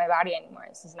like my body anymore.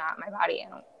 This is not my body. I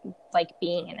don't like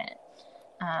being in it.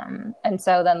 And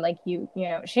so then like, you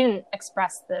know, she didn't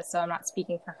express this, so I'm not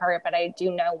speaking for her, but I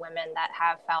do know women that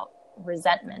have felt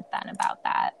resentment then about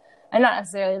that. And not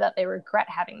necessarily that they regret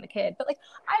having the kid, but like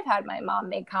I've had my mom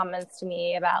make comments to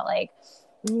me about like,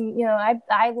 you know,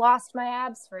 I lost my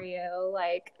abs for you.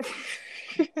 Like,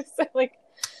 so like,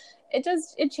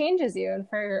 it changes you. And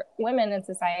for women in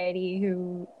society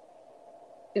who,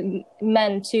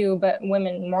 men too, but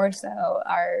women more so,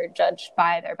 are judged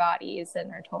by their bodies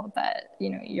and are told that, you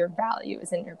know, your value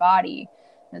is in your body.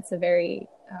 It's a very,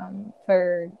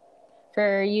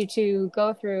 for you to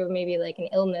go through maybe like an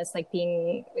illness, like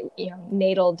being, you know,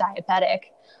 natal diabetic,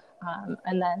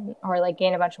 and then, or like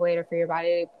gain a bunch of weight, or for your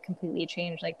body to completely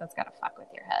change, like that's gotta fuck with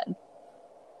your head.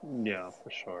 Yeah,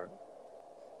 for sure.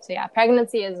 So yeah,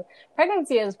 pregnancy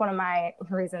is one of my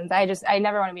reasons. I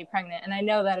never want to be pregnant. And I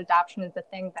know that adoption is the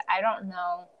thing, but I don't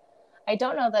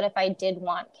know that if I did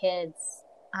want kids,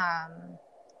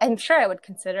 I'm sure I would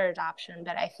consider adoption,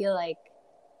 but I feel like,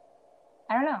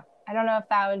 I don't know if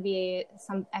that would be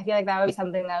I feel like that would be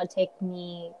something that would take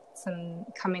me some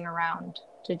coming around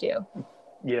to do.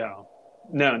 Yeah.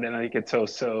 No, and I think it's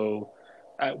also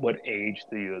at what age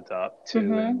do you adopt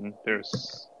too? And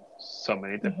there's so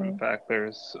many different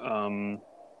factors. I'd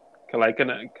like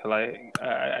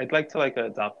to like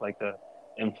adopt like a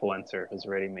influencer who's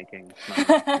already making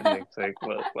money. And it's like,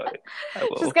 look, like,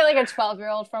 just get like a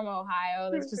 12-year-old from Ohio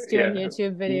that's just doing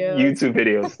YouTube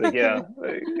videos. Like, yeah.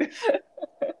 Like,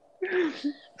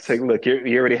 it's like, look,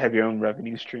 you already have your own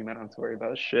revenue stream. I don't have to worry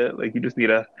about shit. Like, you just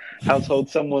need a household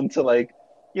someone to like,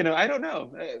 you know, I don't know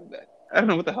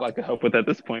what the hell I could help with at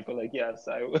this point, but like, yes,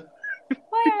 I would.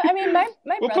 Well, yeah, I mean, my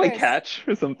We'll play brothers, catch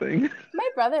or something. my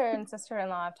brother and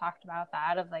sister-in-law have talked about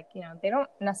that of like, they don't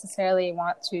necessarily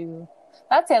want to.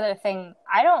 That's the other thing.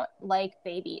 I don't like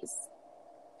babies.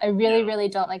 I really, really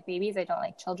don't like babies. I don't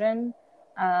like children.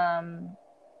 And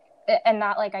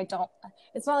not like I don't.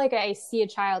 It's not like I see a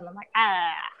child and I'm like,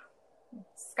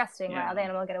 disgusting, wild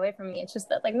animal, get away from me. It's just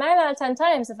that like 9 out of 10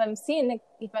 times, if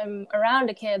I'm around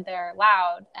a kid, they're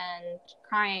loud and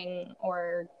crying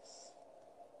or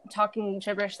talking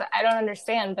gibberish that I don't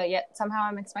understand, but yet somehow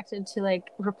I'm expected to like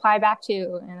reply back to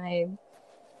in a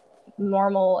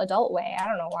normal adult way. I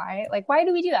don't know why. Like, why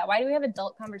do we do that? Why do we have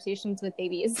adult conversations with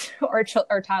babies or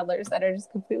toddlers that are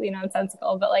just completely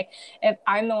nonsensical? But like, if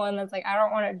I'm the one that's like, I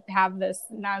don't want to have this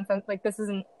nonsense, like this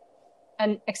isn't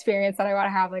an experience that I want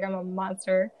to have, like I'm a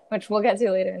monster, which we'll get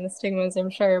to later in the stigmas, I'm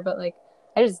sure, but like,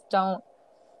 I just don't.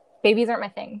 Babies aren't my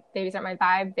thing. Babies aren't my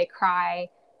vibe. They cry.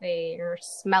 They are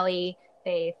smelly.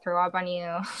 They throw up on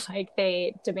you. Like,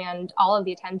 they demand all of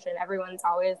the attention. Everyone's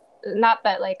always, not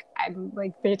that like I'm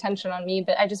like the attention on me,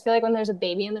 but I just feel like when there's a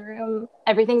baby in the room,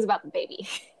 everything's about the baby.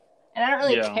 And I don't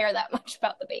really care that much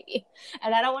about the baby.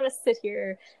 And I don't want to sit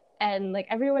here and like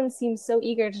everyone seems so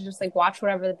eager to just like watch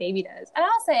whatever the baby does. And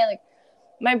I'll say like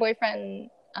my boyfriend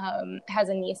has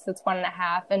a niece that's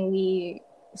 1.5, and we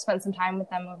spent some time with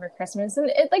them over Christmas,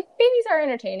 and it like babies are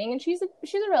entertaining, and she's a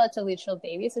relatively chill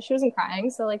baby, so she wasn't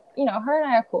crying, so like her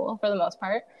and I are cool for the most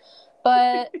part,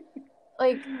 but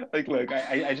like look,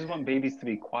 I just want babies to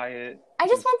be quiet. I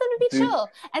just want them to be chill,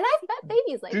 and I've met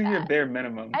babies like that. Do your bare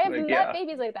minimum. I have met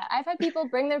babies like that. I've had people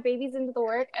bring their babies into the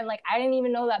work, and like I didn't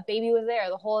even know that baby was there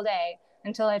the whole day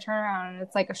until I turn around and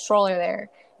it's like a stroller there,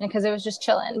 and because it was just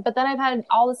chilling. But then I've had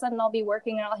all of a sudden I'll be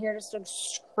working and I'll hear just a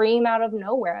scream out of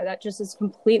nowhere that just is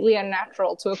completely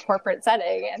unnatural to a corporate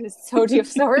setting, and it's so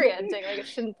disorienting. Like, it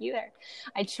shouldn't be there.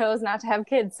 I chose not to have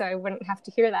kids so I wouldn't have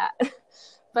to hear that.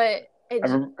 But I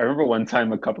remember one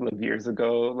time a couple of years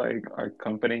ago, like our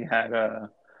company had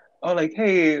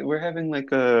hey, we're having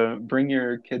like a bring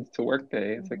your kids to work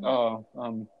day. It's like,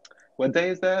 what day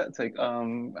is that? It's like,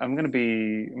 I'm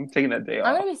taking that day off.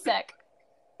 I'm gonna be sick.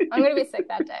 I'm gonna be sick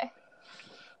that day.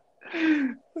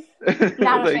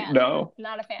 Not a fan. No.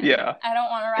 Not a fan. Yeah. I don't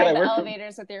want to ride the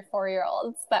elevators with your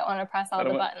 4-year-olds that want to press all the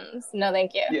buttons. No,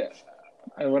 thank you. Yeah.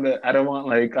 I don't want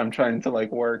like I'm trying to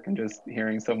like work and just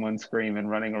hearing someone scream and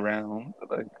running around.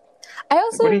 Like,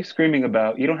 what are you screaming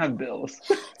about? You don't have bills.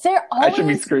 They're always I should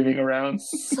be screaming around.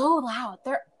 So loud.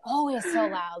 They're always so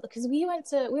loud, because we went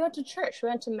to church. We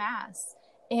went to mass,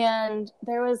 and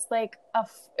there was like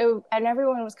and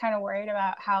everyone was kind of worried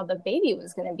about how the baby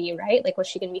was going to be, right? Like, was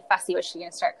she going to be fussy? Was she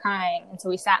going to start crying? And so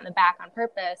we sat in the back on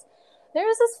purpose. There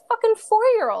was this fucking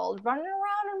 4-year-old running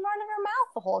around and running her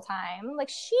mouth the whole time. Like,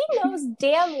 she knows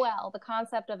damn well the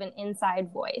concept of an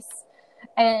inside voice,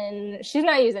 and she's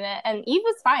not using it. And Eve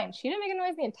was fine. She didn't make a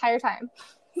noise the entire time.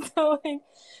 So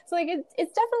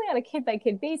it's definitely on a kid by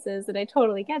kid basis, and I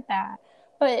totally get that.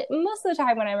 But most of the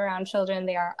time when I'm around children,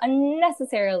 they are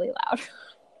unnecessarily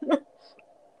loud.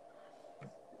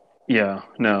 Yeah,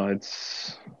 no,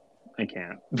 I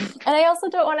can't. And I also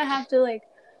don't want to have to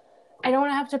I don't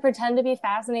want to have to pretend to be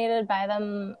fascinated by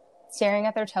them staring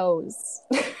at their toes.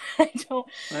 I don't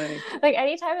like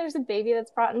anytime there's a baby that's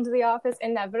brought into the office,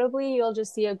 inevitably you'll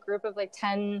just see a group of like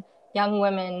 10 young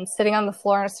women sitting on the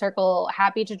floor in a circle,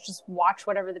 happy to just watch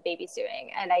whatever the baby's doing.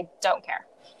 And I don't care.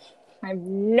 I have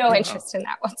no interest in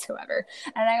that whatsoever.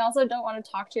 And I also don't want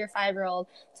to talk to your 5-year-old,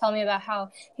 tell me about how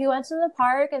he went to the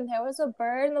park and there was a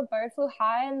bird and the bird flew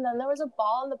high and then there was a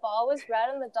ball and the ball was red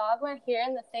and the dog went here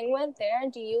and the thing went there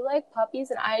and do you like puppies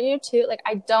and I do too. Like,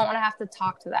 I don't want to have to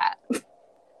talk to that.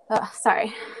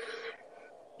 Sorry.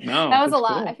 No, that was a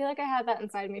lot. Cool. I feel like I had that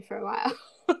inside me for a while.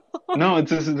 No,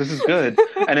 this is good,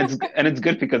 and it's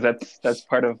good because that's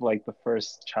part of like the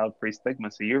first child-free stigma.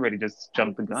 So you already just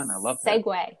jumped the gun. I love that.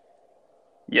 Segue.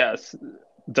 Yes,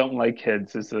 don't like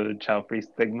kids is a child-free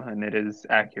stigma, and it is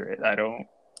accurate. I don't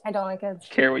like kids.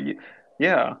 Care what you.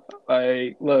 Yeah,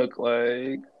 I'm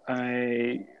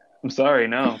sorry,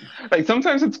 no. Like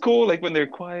sometimes it's cool, like when they're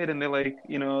quiet and they're like,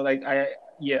 like I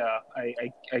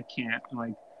can't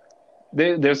like.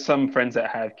 There's some friends that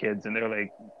have kids and they're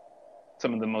like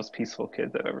some of the most peaceful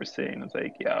kids I've ever seen. It's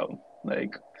like,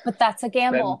 like. But that's a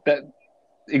gamble. That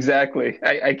exactly.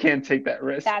 I can't take that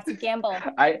risk. That's a gamble.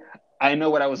 I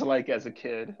know what I was like as a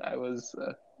kid. I was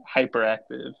a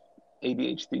hyperactive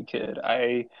ADHD kid.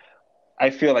 I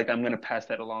feel like I'm gonna pass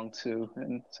that along too,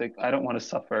 and it's like I don't want to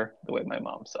suffer the way my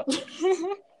mom suffered.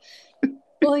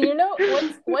 Well,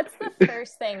 what's the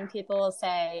first thing people will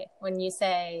say when you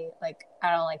say like I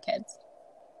don't like kids?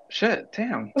 Shit,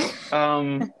 damn.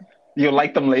 You'll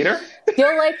like them later?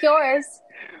 You'll like yours.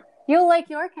 You'll like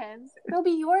your kids. They'll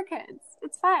be your kids.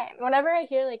 It's fine. Whenever I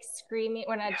hear like screaming,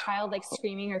 when a child like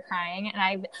screaming or crying,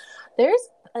 and there's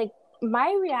like,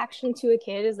 my reaction to a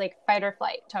kid is like fight or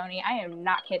flight, Tony. I am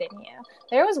not kidding you.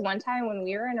 There was one time when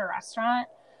we were in a restaurant,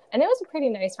 and it was a pretty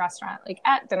nice restaurant, like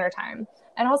at dinner time.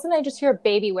 And all of a sudden I just hear a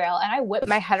baby wail, and I whipped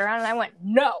my head around and I went,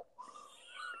 no.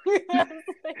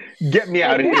 Get me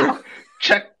out of here.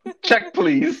 Check,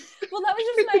 please. Well, that was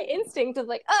just my instinct of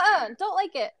like, don't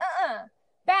like it.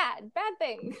 Bad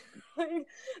thing.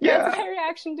 Yeah. That's my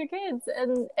reaction to kids.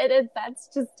 And that's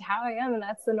just how I am, and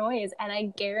that's the noise. And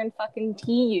I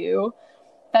guarantee you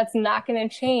that's not going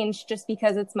to change just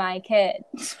because it's my kid.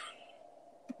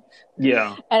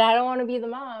 Yeah. And I don't want to be the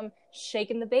mom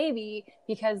shaking the baby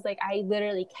because like I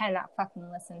literally cannot fucking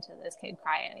listen to this kid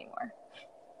cry anymore.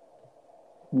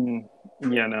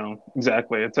 Yeah, no,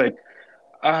 exactly. It's like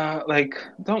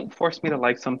don't force me to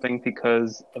like something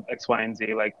because of X, Y, and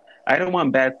Z. Like, I don't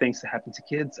want bad things to happen to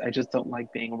kids. I just don't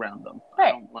like being around them. Right.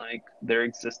 I don't like their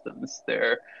existence.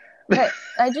 Right.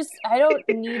 I don't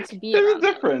need to be There's around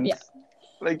a difference.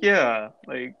 Them. Yeah.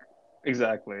 Like,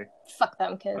 exactly. Fuck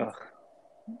them kids. Ugh.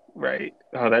 Right.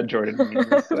 Oh, that Jordan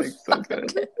meme is like so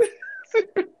good.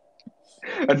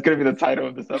 That's gonna be the title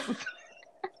of this episode.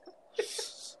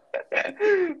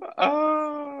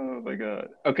 Oh my god.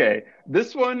 Okay,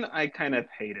 this one I kind of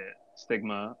hated.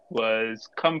 Stigma was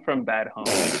come from bad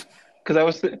homes, because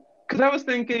I was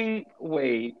thinking,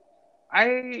 wait,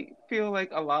 I feel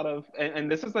like a lot of, and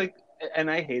this is like, and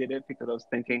I hated it because I was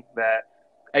thinking that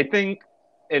I think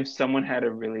if someone had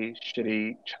a really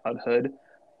shitty childhood,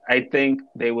 I think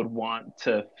they would want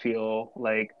to feel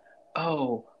like,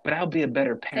 oh, but I'll be a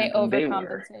better parent They than they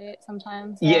were. overcompensate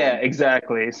sometimes. Yeah,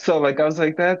 exactly. So like I was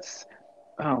like,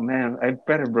 oh man, I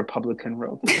better Republican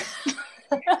wrote this.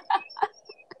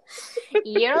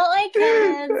 You don't like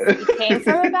kids. You came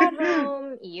from a bad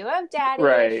home. You have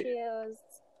daddy issues.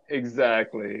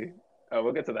 Exactly. Oh,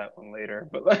 we'll get to that one later.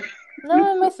 But like,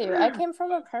 no, I'm with you. I came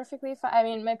from a perfectly fine. I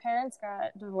mean, my parents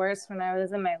got divorced when I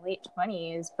was in my late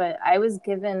 20s, but I was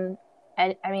given.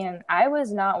 I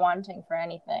was not wanting for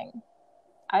anything.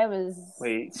 I was.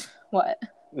 Wait. What?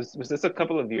 Was this a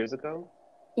couple of years ago?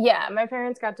 Yeah, my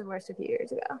parents got divorced a few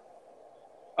years ago.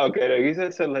 Okay, no, you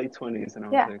said late 20s, and I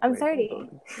was like, I'm 30.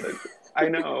 Like, I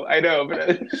know,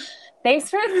 but thanks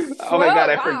for. Oh my god,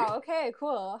 I forgot. Wow. Okay,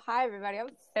 cool. Hi, everybody. I'm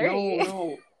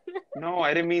 30. No,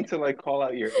 I didn't mean to like call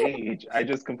out your age. I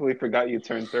just completely forgot you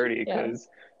turned 30 because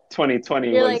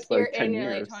 2020 was like 10 years. You're in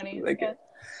your late 20s. Like,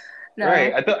 no.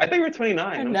 Right. I thought you were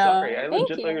 29. I'm sorry. I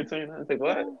legit thought you were 29. I was like,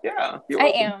 what? Yeah.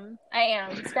 I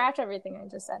am. Scratch everything I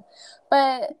just said.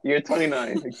 But you're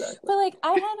 29, exactly. But like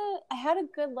I had a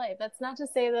good life. That's not to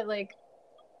say that like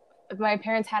if my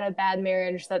parents had a bad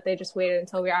marriage that they just waited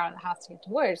until we were out of the house to get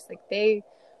divorced. Like they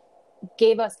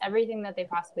gave us everything that they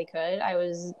possibly could. I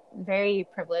was very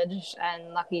privileged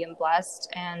and lucky and blessed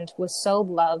and was so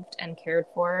loved and cared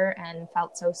for and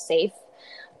felt so safe.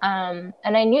 And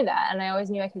I knew that, and I always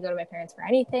knew I could go to my parents for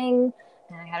anything,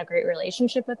 and I had a great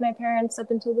relationship with my parents up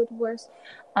until the divorce.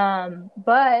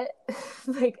 But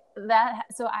like that,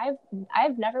 so I've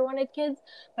never wanted kids,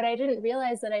 but I didn't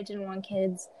realize that I didn't want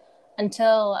kids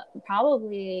until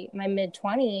probably my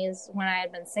mid-20s, when I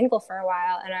had been single for a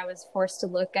while, and I was forced to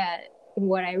look at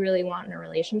what I really want in a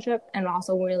relationship and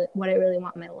also what I really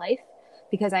want in my life,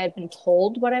 because I had been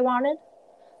told what I wanted.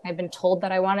 I've been told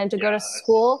that I wanted to go to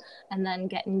school and then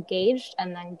get engaged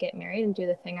and then get married and do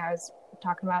the thing I was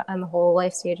talking about on the whole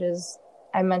life stages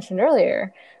I mentioned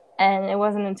earlier. And it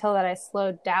wasn't until that I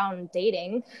slowed down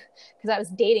dating, because I was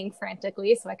dating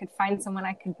frantically so I could find someone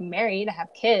I could marry to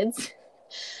have kids.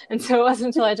 And so it wasn't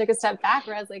until I took a step back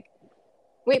where I was like,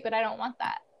 wait, but I don't want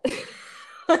that.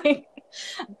 Like,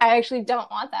 I actually don't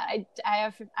want that. I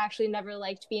have actually never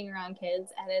liked being around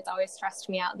kids, and it's always stressed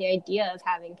me out, the idea of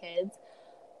having kids.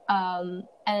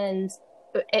 And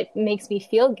it makes me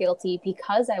feel guilty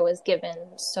because I was given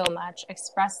so much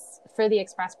for the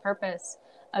express purpose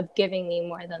of giving me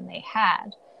more than they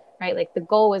had, right? Like the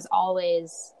goal was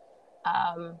always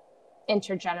building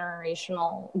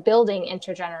intergenerational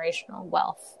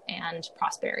wealth and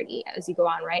prosperity as you go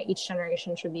on, right? Each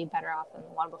generation should be better off than the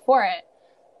one before it.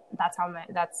 That's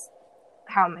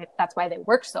why they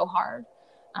worked so hard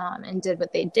and did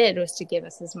what they did, was to give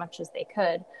us as much as they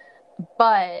could.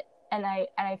 But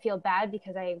I feel bad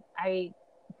because they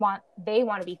want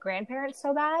to be grandparents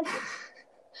so bad,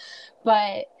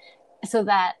 but so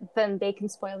that then they can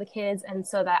spoil the kids and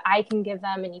so that I can give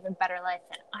them an even better life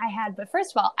than I had. But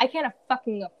first of all, I can't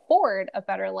fucking afford a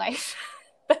better life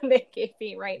than they gave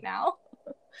me right now.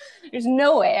 There's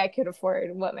no way I could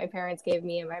afford what my parents gave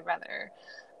me and my brother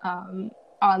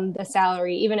on the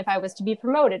salary. Even if I was to be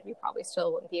promoted, we probably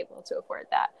still wouldn't be able to afford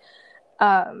that.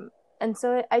 And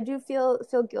so I do feel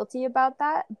guilty about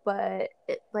that, but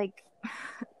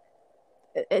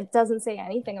it doesn't say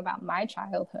anything about my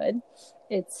childhood.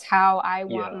 It's how I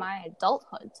want my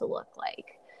adulthood to look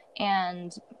like.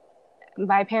 And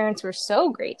my parents were so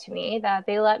great to me that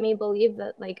they let me believe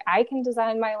that like I can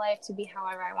design my life to be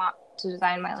however I want to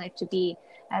design my life to be.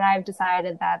 And I've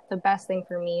decided that the best thing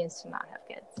for me is to not have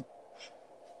kids.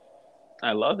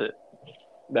 I love it.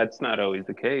 That's not always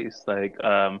the case. Like,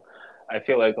 I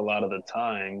feel like a lot of the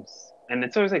times, and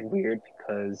it's always like weird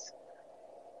because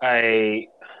I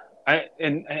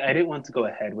didn't want to go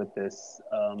ahead with this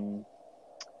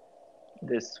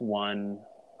this one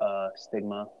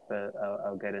stigma, but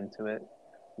I'll get into it,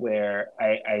 where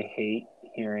I hate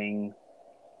hearing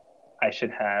I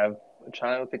should have a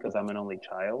child because I'm an only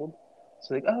child.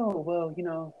 So like, oh, well, you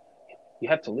know, you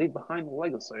have to leave behind a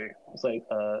legacy. I was like,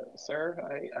 sir,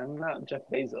 I'm not Jeff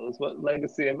Bezos. What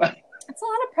legacy am I? It's a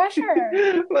lot of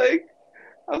pressure. Like,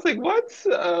 I was like, what?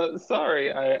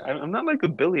 Sorry, I'm not like a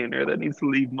billionaire that needs to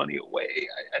leave money away.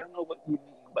 I don't know what you mean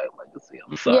by legacy.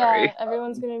 I'm sorry. Yeah,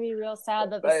 everyone's going to be real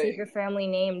sad that the Seeker family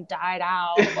name died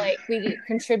out. Like, we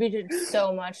contributed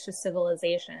so much to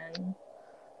civilization.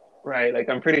 Right, like,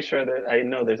 I'm pretty sure that I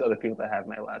know there's other people that have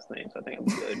my last name, so I think I'm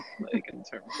good, like, in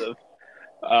terms of...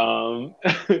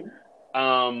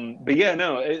 but yeah,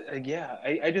 no,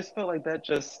 I just felt like that's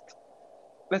just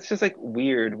like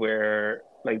weird where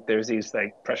like there's these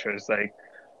like pressures like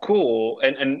cool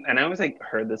and I always like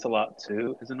heard this a lot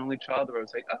too as an only child where I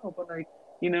was like, oh, but like,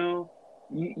 you know,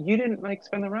 you didn't like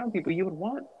spend around people you would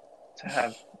want to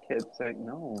have kids. Like,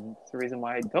 no, it's the reason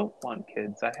why I don't want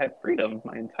kids. I had freedom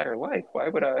my entire life. Why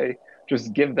would I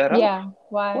just give that up? Yeah,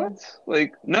 why? What?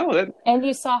 Like, no, that... And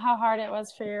you saw how hard it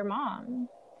was for your mom.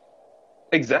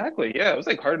 Exactly. Yeah, it was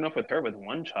like hard enough with her with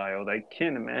one child. I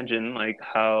can't imagine like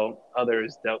how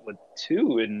others dealt with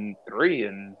 2 and 3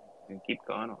 and keep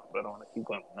going on. But I don't want to keep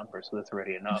going with numbers, so that's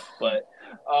already enough. But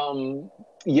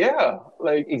yeah,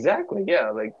 like exactly. Yeah,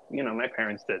 like, you know, my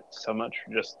parents did so much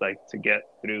just like to get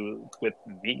through with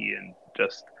me, and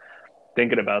just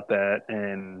thinking about that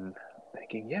and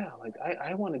thinking, yeah, like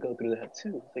I want to go through that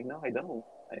too. It's like, no, I don't.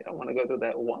 I don't want to go through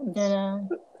that once. Yeah.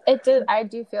 I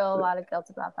do feel a lot of guilt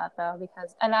about that though,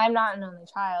 because, and I'm not an only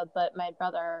child, but my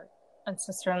brother and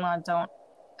sister-in-law don't,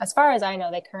 as far as I know,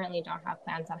 they currently don't have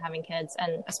plans on having kids,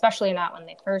 and especially not when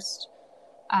they first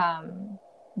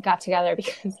got together,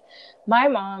 because my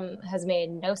mom has made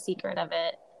no secret of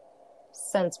it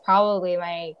since probably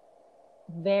my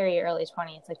very early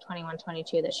 20s, like 21,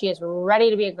 22, that she is ready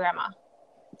to be a grandma.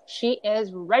 She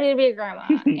is ready to be a grandma.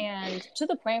 And to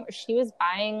the point where she was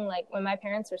buying, like, when my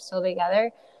parents were still together,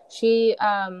 she,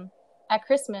 at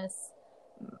Christmas,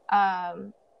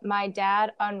 my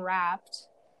dad unwrapped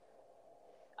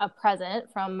a present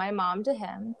from my mom to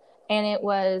him, and it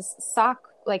was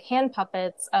hand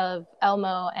puppets of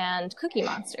Elmo and Cookie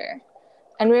Monster.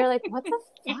 And we were like, what the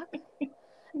fuck?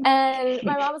 And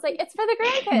my mom was like, it's for the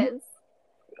grandkids.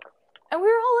 And we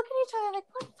were all looking at each other like,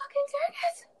 what fucking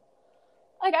grandkids?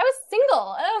 Like, I was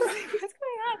single, and I was like, what's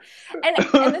going on?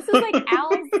 And this is like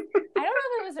Al's, I don't know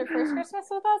if it was her first Christmas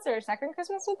with us or her second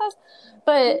Christmas with us,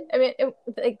 but I mean,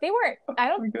 they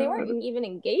weren't even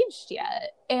engaged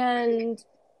yet. And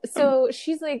so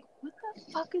she's like, what the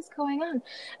fuck is going on?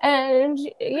 And,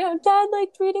 you know, Dad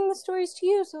liked reading the stories to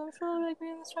you, so I'm sure I like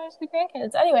reading the stories to the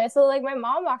grandkids. Anyway, so like my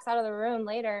mom walks out of the room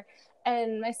later,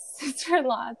 and my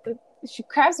sister-in-law, she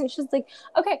grabs me. She's like,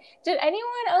 okay, did anyone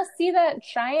else see that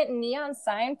giant neon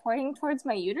sign pointing towards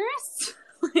my uterus?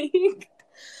 Like,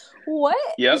 what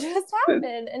just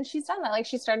happened? And she's done that. Like,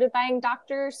 she started buying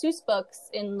Dr. Seuss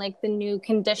books in like the new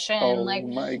condition. Oh, like,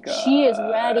 my God. She is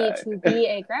ready to be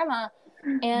a grandma.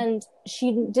 And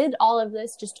she did all of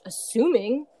this just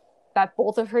assuming that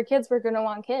both of her kids were going to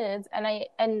want kids.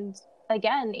 And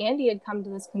again, Andy had come to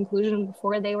this conclusion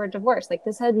before they were divorced. Like,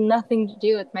 this had nothing to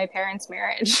do with my parents'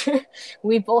 marriage.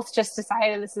 We both just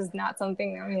decided this is not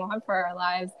something that we want for our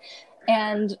lives.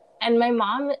 And my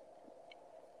mom,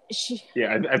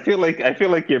 I feel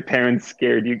like your parents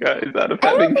scared you guys out of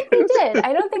having kids. I don't think they did.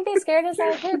 I don't think they scared us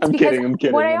out of kids. I'm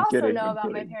kidding. What I also know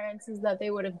about my parents is that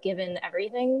they would have given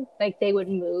everything. Like, they would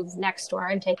move next door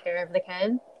and take care of the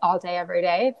kid all day, every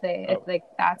day, if like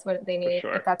that's what they need,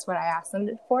 if that's what I asked them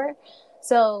for.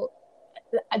 So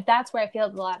that's where I feel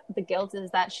the guilt is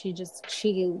that she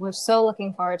was so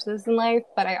looking forward to this in life,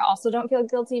 but I also don't feel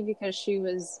guilty because she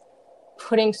was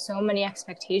putting so many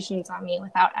expectations on me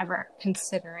without ever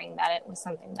considering that it was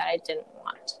something that I didn't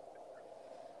want.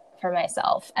 for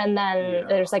myself. And then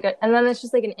there's like and then it's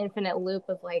just like an infinite loop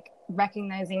of like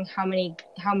recognizing how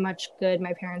much good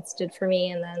my parents did for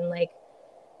me, and then like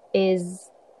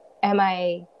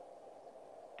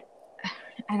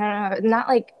I don't know, not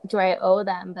like do I owe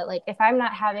them, but like if I'm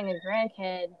not having a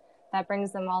grandkid that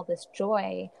brings them all this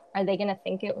joy, are they gonna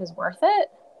think it was worth it?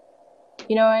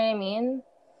 You know what I mean?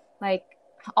 Like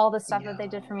all the stuff that they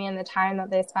did for me and the time that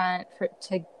they spent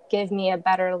to give me a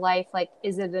better life, like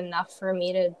is it enough for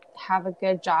me to have a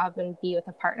good job and be with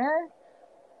a partner?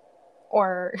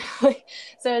 Or like,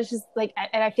 so it's just like,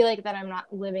 and I feel like that I'm not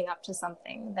living up to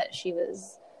something that she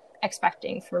was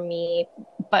expecting for me,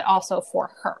 but also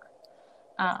for her.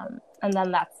 And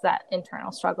then that's that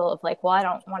internal struggle of like, well, I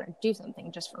don't want to do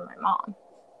something just for my mom,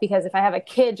 because if I have a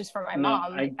kid just for my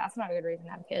mom, like that's not a good reason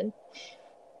to have a kid.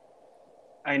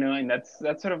 I know, and that's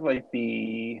sort of like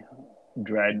the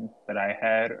dread that I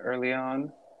had early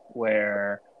on,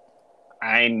 where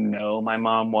I know my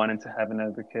mom wanted to have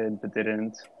another kid but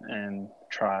didn't, and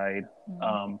tried.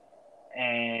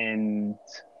 And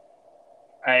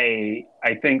I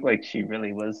think like she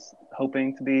really was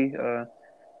hoping to be a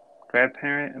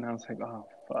grandparent, and I was like, oh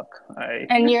fuck.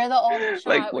 And you're the oldest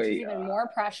like, shot, which is even more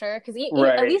pressure, because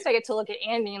right. At least I get to look at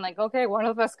Andy and like, okay, one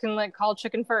of us can like call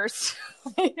chicken first.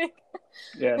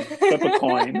 Yeah, flip a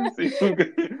coin.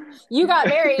 You got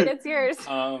married, it's yours.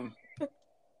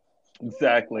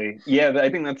 Exactly. Yeah, I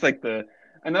think that's like that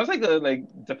was like the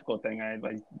difficult thing I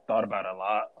like thought about a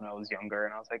lot when I was younger,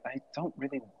 and I was like, I don't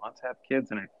really want to have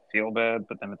kids, and I feel bad,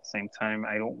 but then at the same time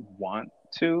I don't want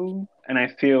to, and I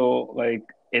feel like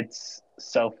it's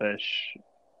selfish.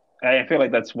 I feel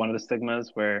like that's one of the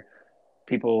stigmas, where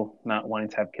people not wanting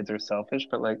to have kids are selfish,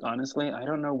 but like honestly, I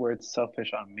don't know where it's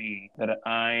selfish on me that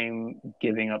I'm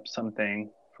giving up something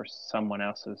for someone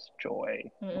else's joy.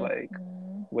 Like,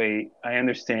 wait, I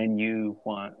understand you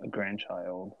want a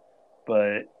grandchild,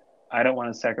 but I don't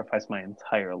want to sacrifice my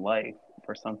entire life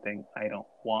for something I don't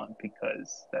want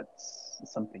because that's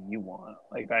something you want.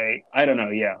 Like, I don't know.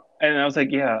 Yeah. And I was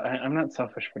like, yeah, I'm not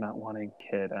selfish for not wanting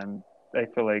a kid. I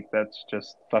feel like that's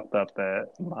just fucked up,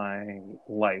 that my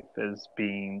life is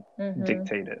being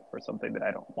dictated for something that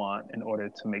I don't want in order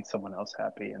to make someone else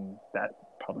happy. And that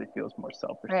probably feels more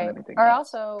selfish than anything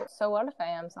else. Also, so what if I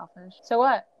am selfish? So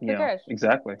what? Who cares?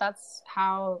 Exactly. That's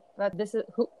how this is.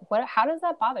 How does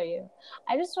that bother you?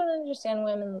 I just don't understand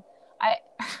women.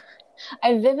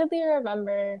 I vividly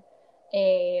remember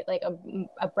a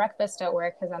breakfast at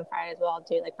work, because on Fridays we'll all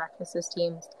do like breakfast as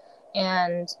teams,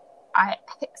 and I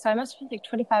think so. I must be like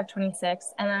 25,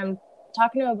 26, and I'm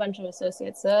talking to a bunch of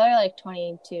associates. So they're like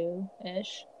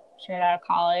 22-ish, straight out of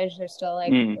college. They're still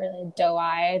like really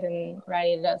doe-eyed and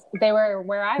ready to. They were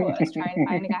where I was, trying to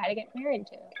find a guy to get married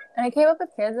to. And I came up with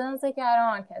kids, and I was like, yeah, I don't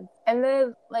want kids. And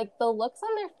the looks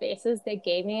on their faces they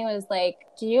gave me was like,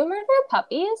 do you murder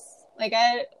puppies? Like,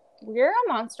 you're a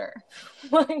monster.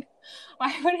 Like,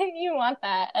 why wouldn't you want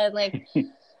that? And like,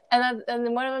 and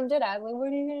then one of them did. I was like, what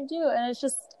are you gonna do? And it's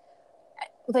just.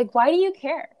 Like, why do you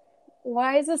care?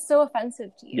 Why is this so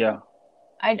offensive to you? Yeah.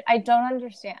 I don't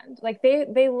understand. Like,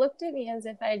 they looked at me as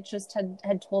if I just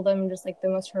had told them just like the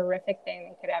most horrific thing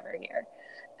they could ever hear.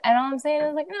 And all I'm saying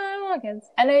is like, no, I don't want kids.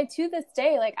 And to this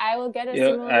day, like, I will get a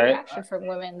similar reaction from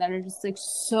women that are just like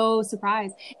so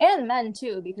surprised, and men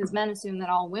too, because men assume that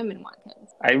all women want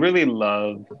kids. I really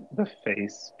love the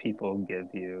face people give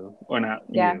you, or not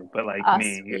you, but like us,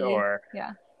 me, or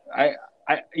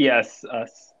yes,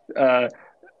 us.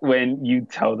 When you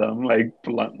tell them like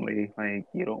bluntly, like,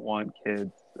 you don't want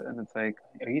kids, and it's like,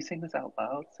 are you saying this out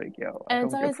loud? It's like, yo. And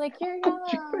it's always like, you're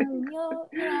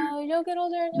young, you'll get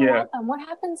older and you'll want them. What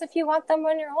happens if you want them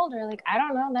when you're older? Like, I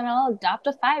don't know. Then I'll adopt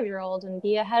a 5-year-old and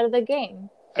be ahead of the game.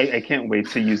 I can't wait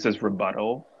to use this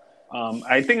rebuttal.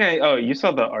 I think you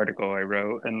saw the article I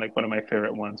wrote, and like one of my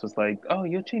favorite ones was like, oh,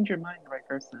 you'll change your mind, the right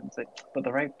person. It's like, but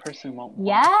the right person won't.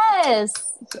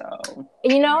 Yes. So.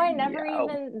 I never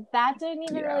even, that didn't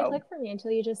even really click for me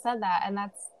until you just said that. And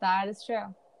that is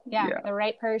true. Yeah. The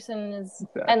right person is,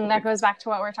 and that goes back to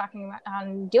what we're talking about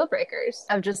on deal breakers,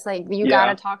 of just like, you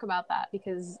gotta talk about that,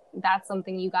 because that's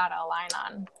something you gotta align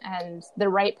on. And the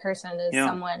right person is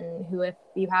someone who, if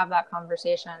you have that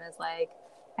conversation, is like,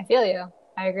 I feel you.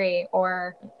 I agree.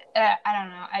 Or I don't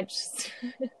know. I just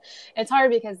it's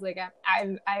hard because like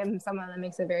I'm someone that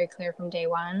makes it very clear from day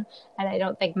one, and I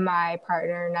don't think my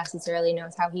partner necessarily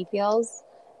knows how he feels,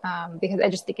 because I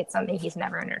just think it's something he's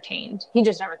never entertained. He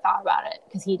just never thought about it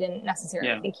because he didn't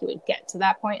necessarily think he would get to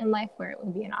that point in life where it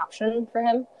would be an option for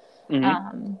him.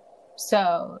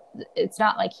 So it's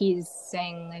not like he's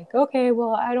saying like, okay,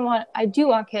 well, I do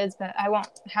want kids, but I won't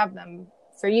have them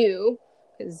for you,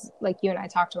 because like you and I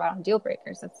talked about on deal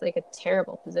breakers, that's like a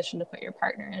terrible position to put your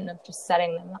partner in, of just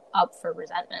setting them up for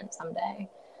resentment someday.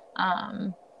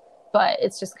 But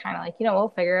it's just kind of like, you know, we'll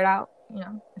figure it out. You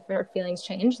know, if our feelings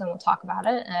change, then we'll talk about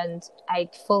it. And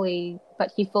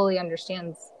he fully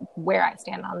understands where I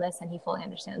stand on this. And he fully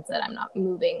understands that I'm not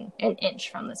moving an inch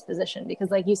from this position,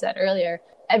 because like you said earlier,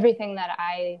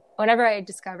 whenever I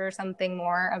discover something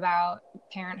more about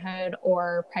parenthood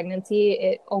or pregnancy,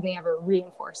 it only ever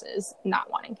reinforces not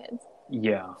wanting kids.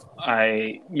 Yeah,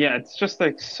 it's just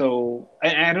like, so,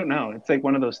 I don't know. It's like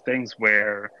one of those things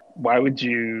where, why would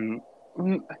you,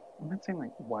 I'm not saying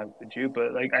like, why would you,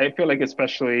 but like, I feel like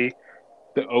especially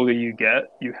the older you get,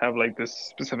 you have like this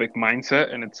specific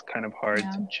mindset, and it's kind of hard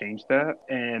to change that.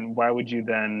 And why would you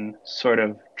then sort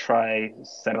of try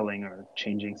settling or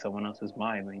changing someone else's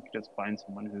mind when you could just find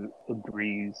someone who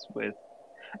agrees with?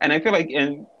 And I feel like,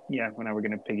 we're now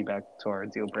going to piggyback to our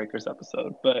deal breakers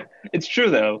episode, but it's true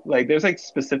though. Like, there's like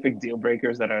specific deal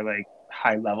breakers that are like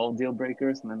high level deal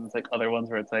breakers, and then there's like other ones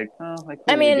where it's like, oh, like,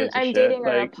 I mean, I'm shit? dating a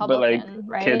like, Republican,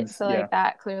 right? Kids, so like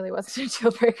that clearly wasn't a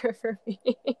deal breaker for me.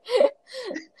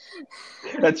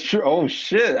 That's true. Oh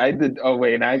shit! I did. Oh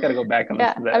wait, now I got to go back on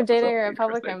that. I'm dating a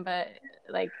Republican, but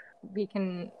like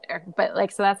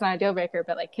so that's not a deal breaker.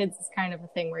 But like, kids is kind of a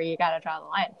thing where you got to draw the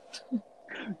line.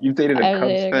 You've dated a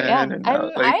Cubs fan. Yeah, and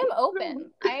I am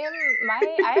open. I have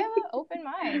an open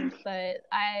mind, but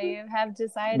I have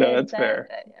decided that's fair.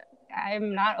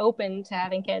 I'm not open to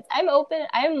having kids. I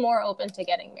am more open to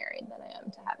getting married than I am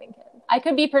to having kids. I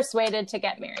could be persuaded to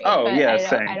get married. Oh, but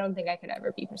yeah, I don't think I could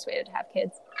ever be persuaded to have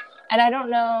kids. And I don't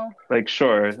know. Like,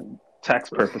 sure, tax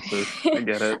purposes. I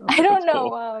get it. I don't know.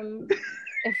 Cool.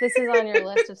 If this is on your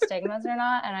list of stigmas or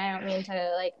not, and I don't mean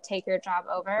to like take your job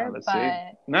over,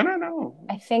 but no.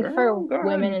 I think for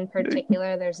women in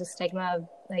particular, there's a stigma of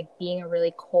like being a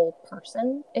really cold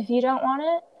person if you don't want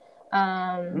it,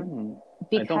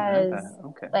 because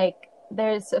like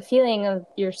there's a feeling of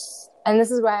and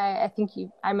this is why I think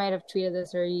I might have tweeted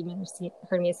this, or you may have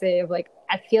heard me say, of like,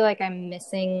 I feel like I'm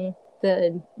missing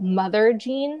the mother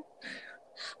gene.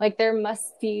 Like, there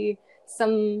must be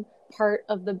some part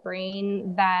of the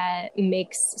brain that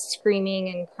makes screaming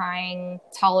and crying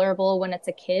tolerable when it's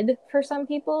a kid for some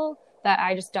people that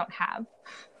I just don't have.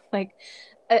 Like,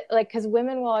 because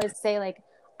women will always say like,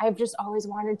 I've just always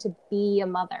wanted to be a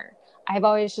mother. I've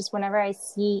always just, whenever I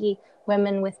see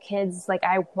women with kids, like,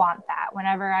 I want that.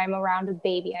 Whenever I'm around a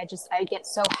baby, I get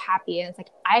so happy. And it's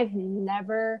like, I've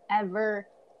never, ever,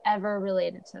 ever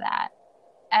related to that.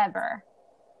 Ever.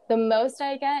 The most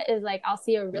I get is like, I'll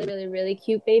see a really, really, really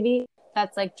cute baby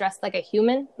that's like dressed like a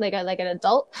human, like an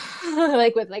adult,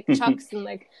 like with like chucks and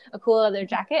like a cool leather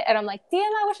jacket, and I'm like, damn,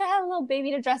 I wish I had a little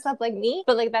baby to dress up like me.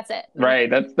 But like, that's it. Right.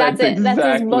 That's it. Exactly.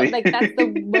 That's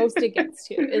the most it gets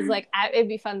to, is like, it'd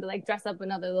be fun to like dress up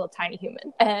another little tiny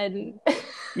human. And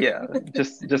yeah,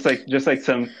 just like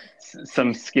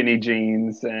some skinny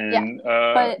jeans and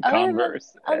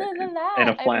Converse. Other than that, and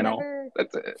a flannel. I've never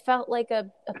that's it. Felt like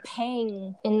a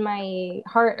pang in my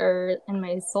heart or in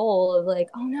my soul of like,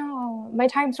 oh no, my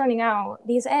time's running out.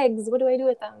 These eggs, what do I do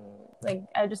with them? Like,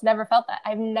 I just never felt that.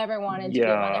 I've never wanted to be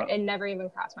a mother. It never even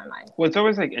crossed my mind. Well, it's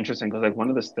always like interesting because like one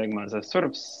of the stigmas is sort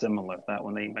of similar to that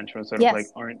one that you mentioned, sort of like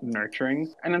aren't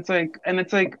nurturing, and it's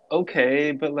like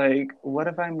okay, but like, what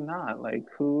if I'm not? Like,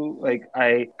 who? Like,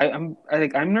 I'm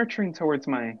nurturing towards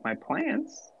my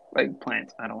plants. Like,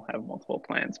 plants, I don't have multiple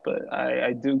plants, but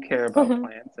I do care about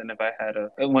plants. And if I had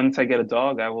once I get a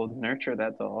dog, I will nurture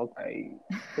that dog. It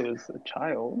was a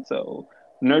child, so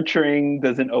nurturing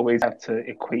doesn't always have to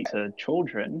equate to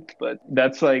children, but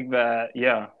that's like that.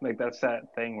 Yeah, like that's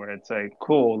that thing where it's like,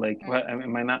 cool. Like, what,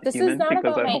 am I not human? This is not because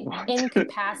about I don't my want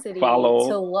incapacity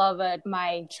to love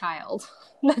my child.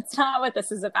 That's not what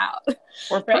this is about.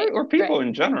 Or people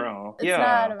in general. It's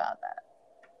not about that.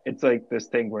 It's like this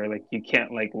thing where like you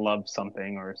can't like love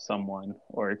something or someone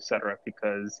or etc.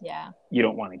 because you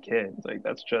don't want a kid. It's like,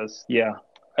 that's just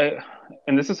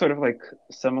and this is sort of like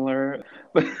similar,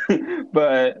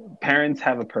 but parents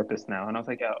have a purpose now, and I was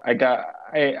like, oh,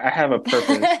 I have a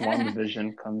purpose.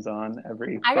 WandaVision comes on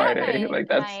every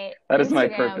Friday. That is my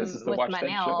purpose, is to watch that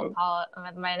show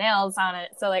with my nails on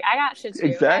it. So like, I got shit to do.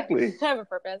 Exactly. I have a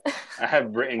purpose. I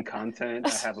have written content.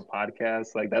 I have a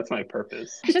podcast. Like, that's my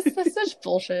purpose. That's such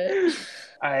bullshit.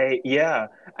 Yeah,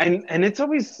 and it's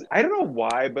always, I don't know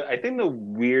why, but I think the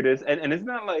weirdest, and it's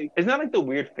not like the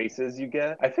weird faces you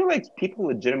get. I feel like people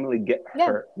legitimately get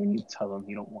hurt when you tell them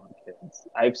you don't want kids.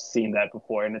 I've seen that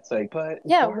before, and it's like, but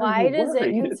why does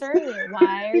it concern you?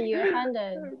 Why are you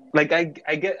offended? Like I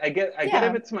get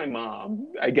if it's my mom,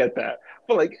 I get that,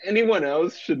 but like anyone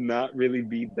else should not really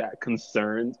be that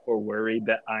concerned or worried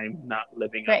that I'm not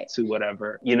living up to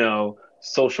whatever,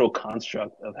 social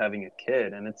construct of having a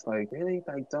kid. And it's like, really,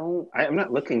 I'm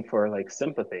not looking for like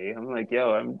sympathy. I'm like,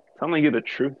 yo, I'm telling you the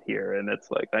truth here, and it's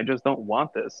like, I just don't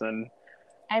want this. And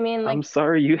I mean, like, I'm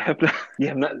sorry, you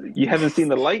haven't seen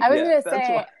the light yet. I was yet.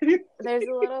 gonna say, there's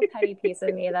a little petty piece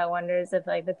of me that wonders if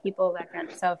like the people that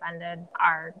get so offended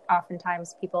are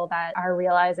oftentimes people that are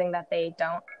realizing that they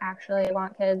don't actually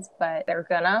want kids, but they're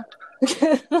gonna.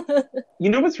 You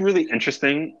know what's really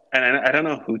interesting, and I don't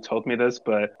know who told me this,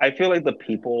 but I feel like the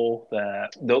people that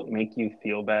don't make you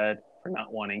feel bad for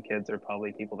not wanting kids are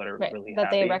probably people that are really that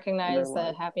happy. They recognize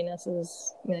that happiness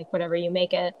is like whatever you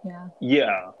make it.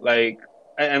 Yeah, like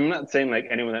I'm not saying like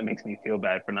anyone that makes me feel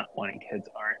bad for not wanting kids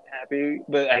aren't happy,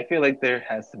 but I feel like there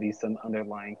has to be some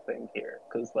underlying thing here,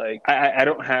 because like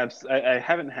I've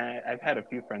had a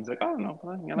few friends like, oh no,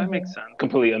 that makes sense,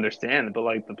 completely understand, but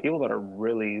like the people that are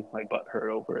really like butthurt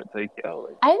over it, like, yo,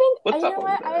 like, I think what's up over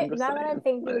there? Now that I'm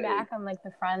thinking back on like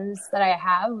the friends that I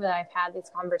have that I've had these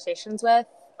conversations with,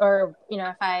 or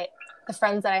the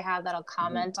friends that I have that'll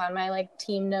comment on my like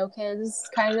team no kids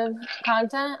kind of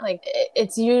content, like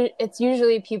it's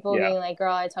usually people being like,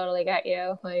 girl, I totally get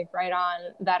you, like right on,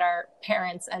 that are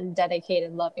parents and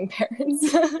dedicated loving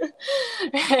parents.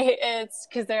 Right? It's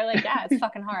because they're like, yeah, it's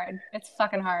fucking hard.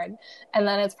 And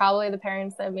then it's probably the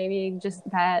parents that maybe just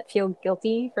that feel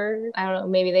guilty for, I don't know,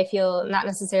 maybe they feel not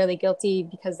necessarily guilty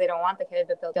because they don't want the kid,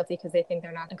 but they're guilty because they think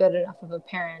they're not good enough of a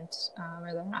parent, or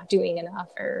they're not doing enough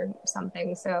or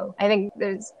something. So I think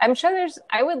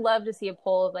I would love to see a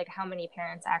poll of like how many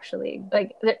parents actually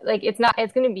like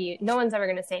it's going to be, no one's ever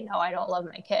going to say, no, I don't love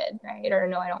my kid, right? Or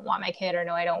no, I don't want my kid, or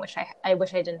no, I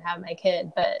wish I didn't have my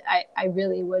kid. But I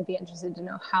really would be interested to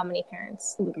know how many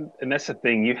parents. And that's the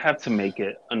thing, you have to make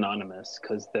it anonymous,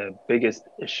 because the biggest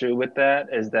issue with that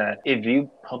is that if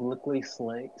you publicly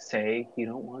say you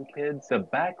don't want kids, the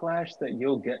backlash that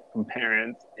you'll get from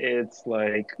parents, it's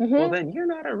like, well, then you're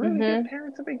not a really good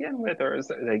parent to begin with, or it's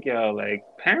like, yo, like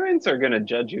parents are gonna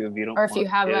judge you if you don't or if want you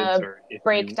have kids, a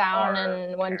breakdown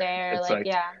in one day, or like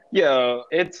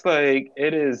it's like,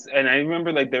 it is. And I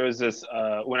remember like there was this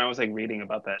when I was like reading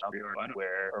about that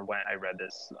when I read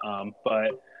this,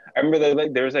 but I remember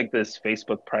that there was like this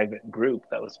Facebook private group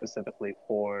that was specifically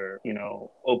for,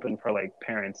 open for like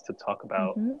parents to talk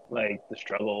about like the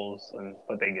struggles and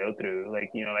what they go through,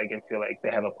 like, like, and feel like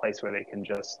they have a place where they can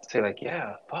just say like,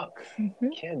 yeah, fuck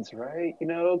kids, right?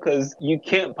 Because you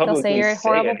can't publicly say you're a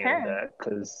horrible parent, of that,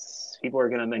 because people are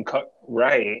gonna then cut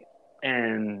right.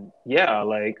 And yeah,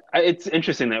 like it's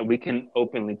interesting that we can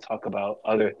openly talk about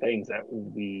other things that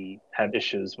we have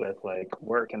issues with, like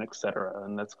work and etc.,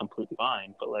 and that's completely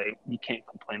fine. But like, you can't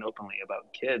complain openly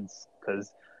about kids,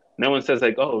 because no one says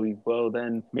like, oh, well,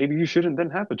 then maybe you shouldn't then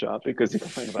have a job because you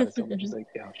complain about it so much. It's like,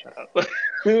 yeah, shut up.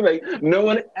 Like, no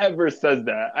one ever says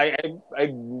that. I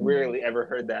rarely ever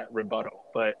heard that rebuttal.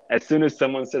 But as soon as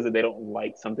someone says that they don't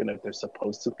like something that they're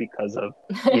supposed to because of,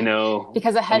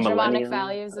 because of hegemonic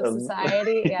values of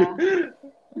society,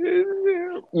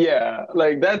 yeah,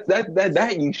 like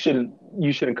that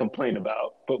you shouldn't complain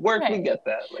about. But work, we get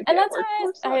that. Like, and that's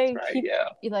why I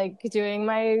keep like doing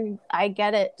my I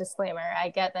get it disclaimer. I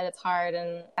get that it's hard,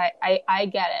 and I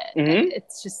get it.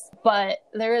 It's just, but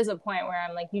there is a point where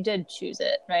I'm like, you did choose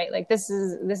it, right? Like this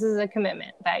is a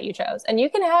commitment that you chose, and you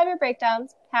can have your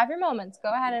breakdowns, have your moments.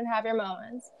 Go ahead and have your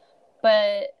moments,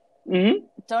 but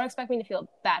don't expect me to feel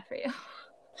bad for you.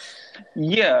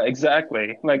 Yeah,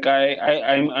 exactly. Like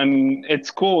I'm it's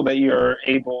cool that you're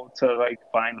able to like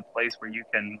find a place where you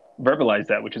can verbalize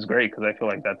that, which is great, because I feel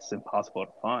like that's impossible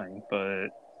to find, but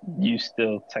you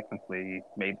still technically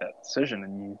made that decision,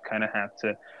 and you kind of have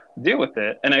to deal with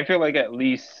it. And I feel like, at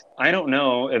least, I don't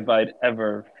know if I'd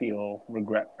ever feel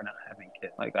regret for not having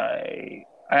kids. Like I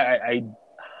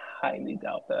highly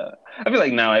doubt that. I feel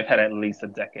like now I've had at least a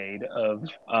decade of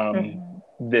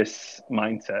this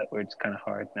mindset, where it's kind of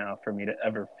hard now for me to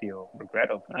ever feel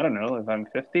regret over. I don't know if I'm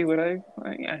 50, would I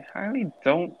highly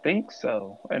don't think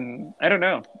so. And I don't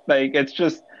know, like, it's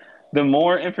just the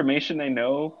more information I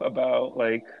know about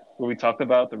like where we talked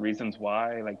about the reasons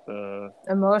why, like the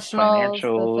Emotional,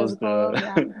 financials, the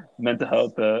physical, the mental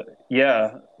health,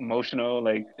 emotional,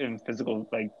 like, and physical,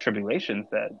 like, tribulations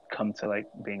that come to, like,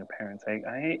 being a parent.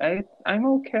 Like, I'm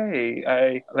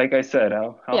okay. Like I said,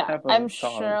 I'll have a I'm dog.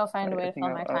 sure I'll find a way to fill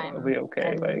my time. I'll be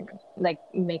okay. And, like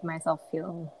make myself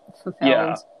feel fulfilled.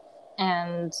 Yeah.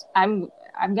 And I'm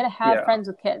gonna have friends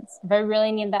with kids. If I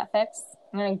really need that fix,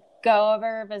 I'm gonna go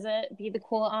over, visit, be the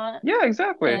cool aunt. Yeah,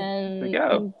 exactly.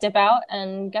 And dip out.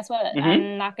 And guess what?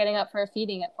 I'm not getting up for a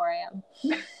feeding at 4 a.m.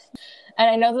 And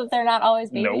I know that they're not always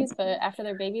babies, but after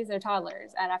they're babies, they're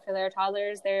toddlers. And after they're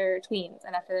toddlers, they're tweens.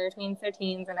 And after they're tweens, they're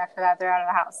teens. And after that, they're out of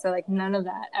the house. So, like, none of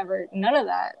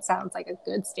that sounds like a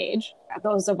good stage.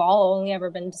 Those have all only ever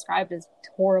been described as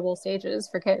horrible stages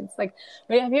for kids. Like,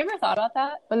 have you ever thought about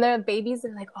that? When they're babies,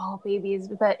 they're like, oh, babies,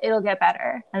 but it'll get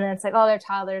better. And then it's like, oh, they're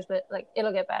toddlers, but, like,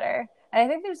 it'll get better. And I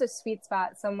think there's a sweet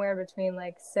spot somewhere between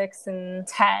like 6 and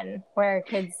 10 where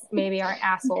kids maybe aren't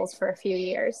assholes for a few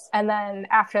years. And then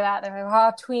after that, they're like,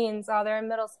 oh, tweens. Oh, they're in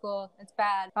middle school. It's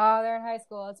bad. Oh, they're in high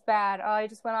school. It's bad. Oh, you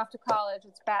just went off to college.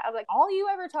 It's bad. I'm like, all you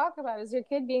ever talk about is your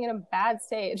kid being in a bad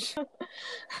stage.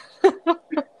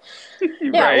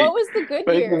 Right. What was the good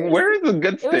years? Where is the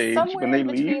good stage when they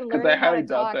leave? Because I highly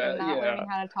doubt that. Learning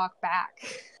how to talk back.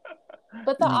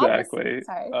 But the exactly. Opposite,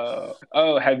 sorry.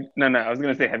 I was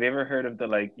gonna say, have you ever heard of the,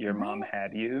 like, your mom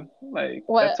had you? Like,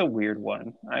 what? That's a weird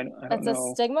one. I don't that's know. That's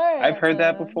a stigma. Or I've heard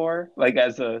that before. Like,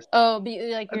 as a it's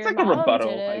like a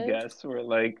rebuttal, I guess. Or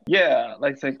like,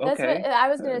 it's like, that's okay. What I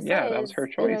was gonna say. That was her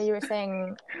choice. You were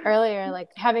saying earlier, like,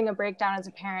 having a breakdown as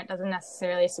a parent doesn't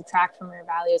necessarily subtract from your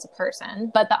value as a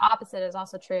person. But the opposite is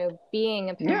also true. Being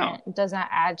a parent does not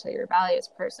add to your value as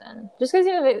a person. Just because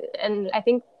and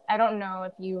I don't know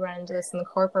if you run into this in the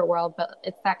corporate world, but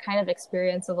it's that kind of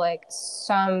experience of, like,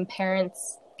 some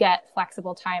parents get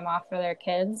flexible time off for their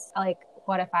kids. Like,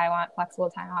 what if I want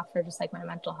flexible time off for just, like, my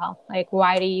mental health? Like,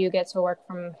 why do you get to work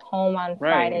from home on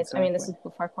Fridays? Exactly. I mean, this is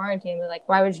before quarantine, but, like,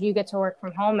 why would you get to work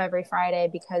from home every Friday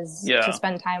because to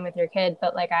spend time with your kid,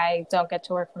 but, like, I don't get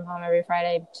to work from home every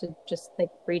Friday to just, like,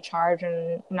 recharge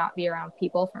and not be around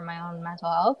people for my own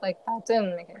mental health? Like, that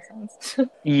didn't make any sense.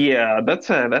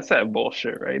 That's that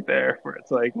bullshit right there, where it's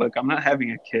like, look, I'm not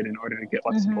having a kid in order to get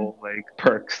flexible like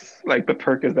perks. Like, the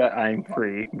perk is that I'm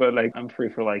free, but, like, I'm free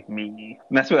for, like, me.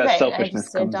 And that's where that selfishness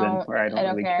comes in, where I don't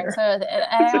really care. So, and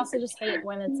I also just hate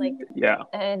when it's like,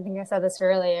 I think I said this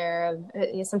earlier,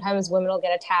 sometimes women will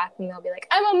get attacked and they'll be like,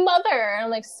 I'm a mother, and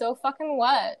I'm like, so fucking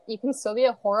what? You can still be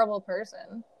a horrible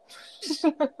person.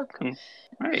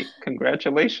 Right,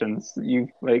 congratulations. You,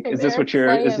 like, is this what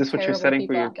you're setting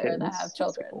for your kids? That have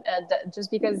children.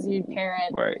 Just because you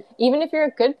parent, even if you're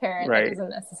a good parent, that doesn't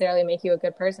necessarily make you a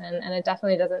good person, and it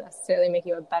definitely doesn't necessarily make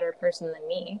you a better person than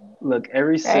me. Look,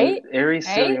 every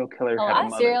serial killer had a mother. A lot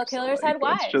of serial killers had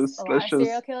wives. Let's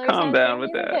just calm down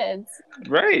with that. Kids.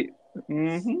 Right.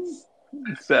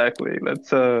 Exactly. Let's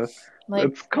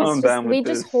calm down with this.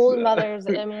 We just hold mothers.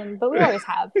 I mean, but we always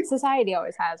have. Society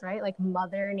always has, right? Like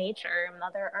Mother Nature,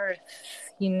 Mother Earth.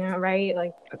 Right?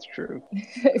 Like, that's true.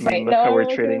 Right? Look how we're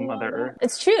treating Mother Earth.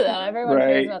 It's true, though. Everyone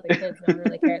cares about the kids. No one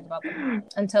really cares about them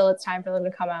until it's time for them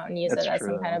to come out and use it as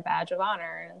some kind of badge of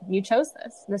honor. And you chose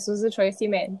this. This was the choice you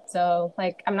made. So,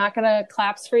 like, I'm not gonna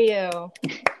claps for you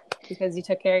because you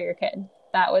took care of your kid.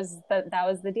 That was the deal. That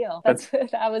was the deal. That's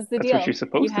what you're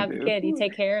supposed to do. You have a kid. You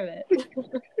take care of it.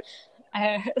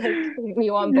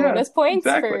 You want bonus points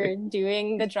for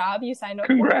doing the job you signed up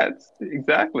for. Congrats.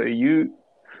 Exactly. You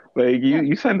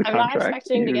signed the contract. I'm not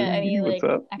expecting to get any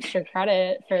extra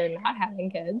credit for not having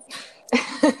kids.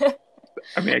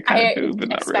 I mean, I kind of do, but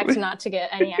not really. I expect not to get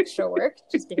any extra work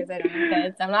just because I don't have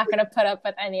kids. I'm not going to put up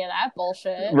with any of that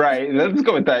bullshit. Right. Let's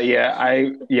go with that.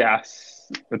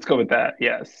 Yes. Let's go with that.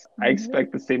 Yes. I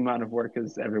expect the same amount of work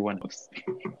as everyone else.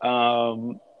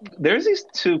 There's these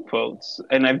two quotes,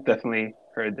 and I've definitely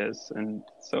heard this, and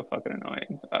it's so fucking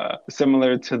annoying.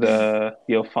 Similar to the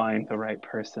 "you'll find the right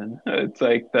person." It's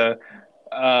like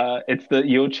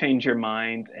you'll change your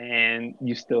mind and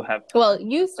you still have time. Well,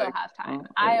 you still have time.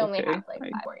 I only have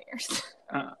 4 years.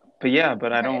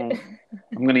 But I don't.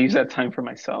 I'm going to use that time for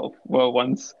myself. Well,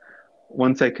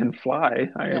 once I can fly,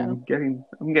 I'm getting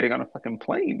on a fucking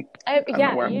plane. I don't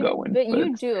know where I'm going. But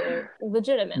you do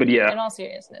legitimately. But in all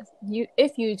seriousness,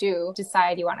 if you do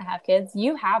decide you want to have kids,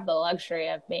 you have the luxury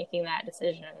of making that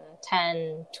decision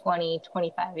 10, 20,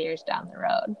 25 years down the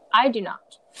road. I do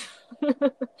not.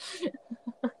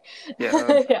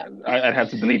 I'd have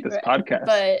to delete this podcast.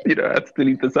 But I'd have to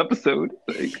delete this episode.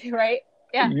 Right?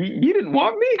 Yeah. You didn't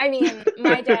want me? I mean,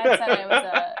 my dad said I was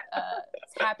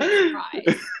a happy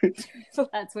surprise. So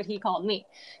that's what he called me.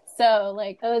 So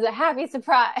like it was a happy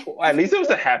surprise. Well, at least it was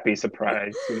a happy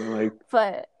surprise. Like,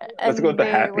 but let's go with the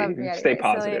they happy. love me Stay anyway.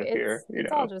 positive So here.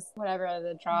 It's all just whatever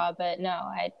the draw. But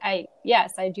no,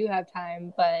 yes, I do have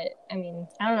time. But I mean,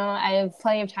 I don't know. I have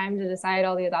plenty of time to decide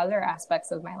all these other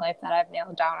aspects of my life that I've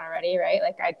nailed down already, right?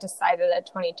 Like I decided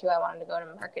at 22 I wanted to go to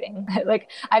marketing. Like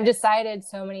I've decided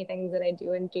so many things that I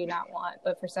do and do not want.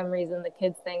 But for some reason, the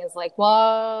kids thing is like,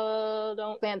 well,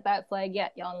 don't plant that flag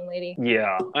yet, young lady.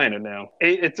 Yeah, I don't know.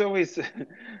 It's always.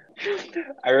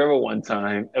 I remember one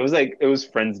time it was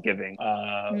Friendsgiving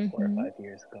 4 or 5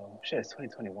 years ago. Shit, it's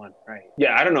 2021, right?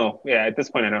 Yeah, I don't know. Yeah, at this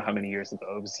point I know how many years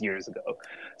ago. It was years ago.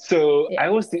 So I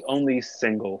was the only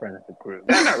single friend of the group.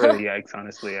 Not really, yikes,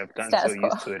 honestly. I've gotten so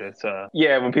used to it. It's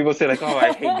when people say like, oh,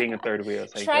 I hate being a third wheel.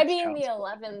 It's like, try being the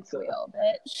 11th wheel,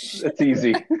 bitch. That's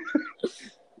easy.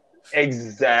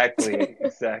 Exactly.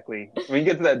 When you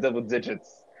get to that double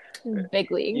digits, big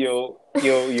leagues, you'll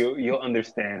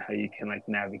understand how you can like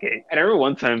navigate. And I remember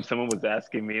one time someone was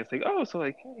asking me, it's like, oh, so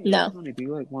like, hey, no, do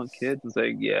you like want kids? It's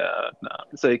like, yeah, no.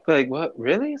 It's like what,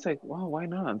 really? It's like, well, why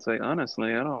not? It's like,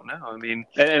 honestly, I don't know. I mean,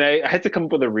 and I had to come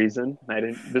up with a reason.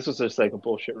 This was just like a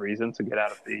bullshit reason to get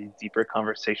out of the deeper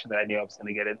conversation that I knew I was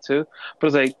going to get into. But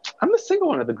it's like, I'm the single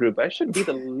one of the group. I should be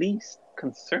the least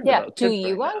concerned about kids. Do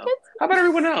you want now. kids? How about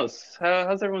everyone else?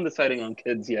 How's everyone deciding on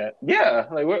kids yet? Yeah,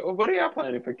 like what are y'all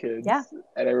planning for kids? Yeah.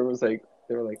 And everyone was like,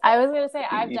 they were like, I was gonna say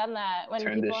I've done that when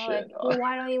people are like, well,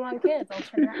 why don't you want kids? I'll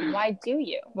turn around. Why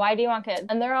do you want kids?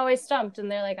 And they're always stumped and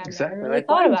they're like, I've never really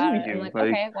thought about it. I'm like,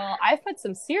 okay, well, I've put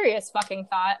some serious fucking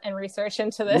thought and research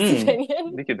into this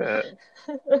opinion. Look at that.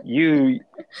 You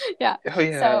yeah. Oh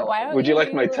yeah. So why don't Would you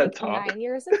like my TED Talk? 9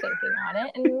 years of thinking on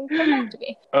it and come back to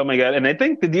me. Oh my god. And I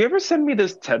think, did you ever send me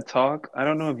this TED Talk? I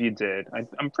don't know if you did.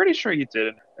 I'm pretty sure you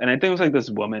did. And I think it was like this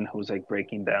woman who was like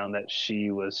breaking down that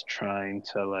she was trying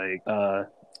to like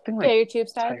your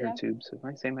tubes tie her tubes. Am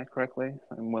I saying that correctly?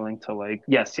 I'm willing to like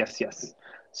yes.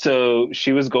 So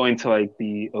she was going to like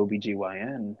the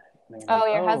OBGYN.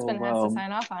 Your husband has to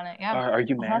sign off on it. Yeah. Are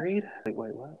you married? Like,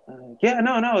 wait, what? Yeah,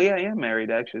 I'm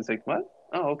married actually. It's like, what?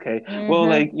 Oh, okay. Well,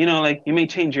 like, like you may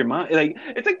change your mind. Like,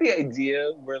 it's like the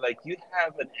idea where like you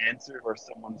have an answer for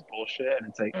someone's bullshit, and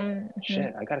it's like,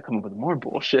 shit, I gotta come up with more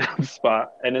bullshit on the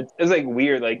spot. And it's like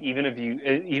weird. Like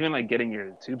even like getting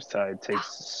your tubes tied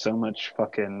takes so much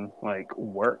fucking like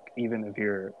work. Even if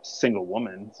you're a single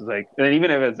woman, so it's like, and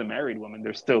even if it's a married woman,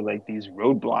 there's still like these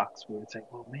roadblocks where it's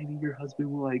like, well, maybe your husband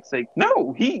will like say,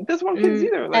 no, he doesn't want kids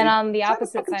either. Like, and on the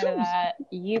opposite side of that,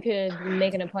 you could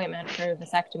make an appointment for a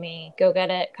vasectomy, go get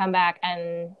it, come back,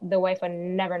 and the wife would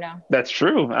never know. That's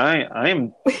true. I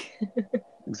am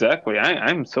exactly.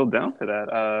 I'm so down for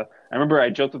that. I remember I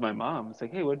joked with my mom. It's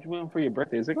like, hey, what did you want for your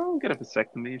birthday? It's like, oh, I'll get a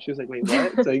vasectomy. And she was like, wait,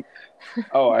 what? It's like,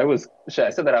 oh, I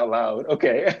said that out loud.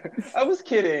 Okay. I was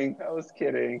kidding.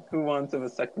 Who wants a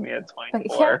vasectomy at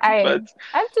 24? I've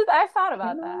thought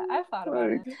about that. I've thought about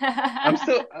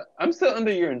it. I'm still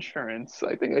under your insurance.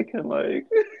 I think I can like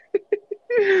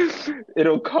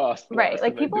it'll cost right.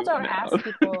 Like people don't ask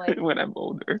people like when I'm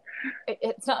older.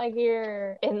 It's not like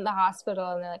you're in the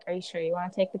hospital and they're like, "Are you sure you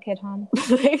want to take the kid home?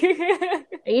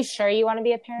 Are you sure you want to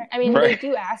be a parent?" I mean, they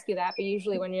do ask you that, but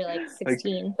usually when you're like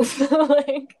 16,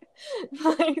 like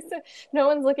so no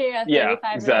one's looking at a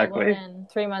 35-year-old woman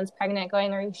 3 months pregnant,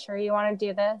 going, "Are you sure you want to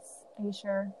do this? Are you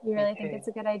sure you really think it's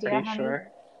a good idea, honey?"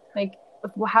 Sure? Like,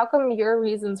 how come your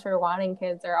reasons for wanting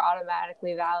kids are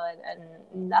automatically valid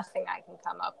and nothing I can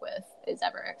come up with is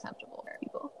ever acceptable for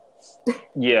people?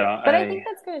 Yeah, but I think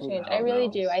that's going to change. I really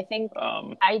do. I think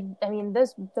I mean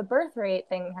the birth rate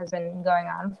thing has been going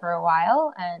on for a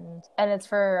while, and it's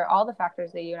for all the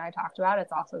factors that you and I talked about.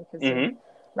 It's also because of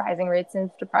rising rates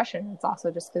of depression. It's also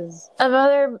just because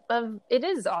it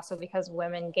is also because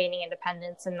women gaining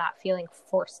independence and not feeling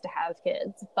forced to have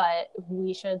kids. But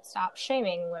we should stop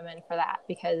shaming women for that,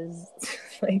 because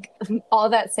like all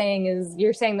that saying is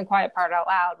you're saying the quiet part out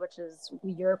loud, which is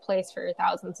your place for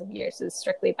thousands of years has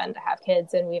strictly been to have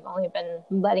kids, and we've only been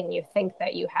letting you think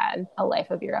that you had a life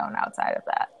of your own outside of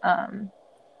that.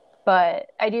 But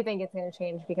I do think it's going to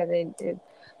change, because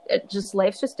it just,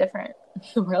 life's just different.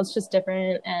 The world's just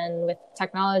different, and with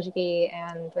technology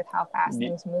and with how fast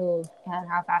things move and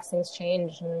how fast things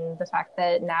change, and the fact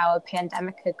that now a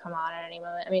pandemic could come on at any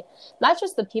moment. I mean, not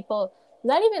just the people,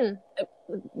 not even,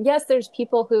 yes, there's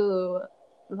people who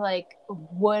like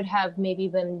would have maybe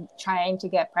been trying to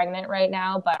get pregnant right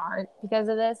now but aren't because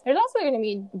of this. There's also going to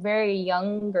be very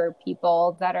younger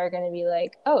people that are going to be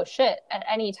like, oh shit, at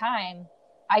any time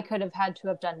I could have had to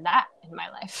have done that in my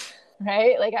life.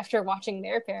 Right? Like after watching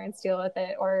their parents deal with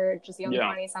it, or just young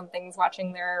 20-somethings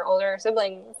watching their older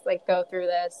siblings like go through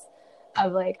this.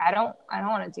 of like, I don't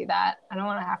want to do that. I don't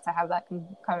want to have that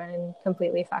come in and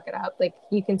completely fuck it up. Like,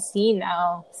 you can see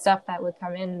now stuff that would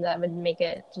come in that would make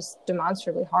it just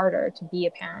demonstrably harder to be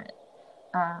a parent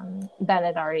than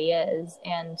it already is.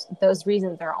 And those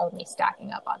reasons are only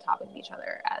stacking up on top of each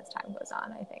other as time goes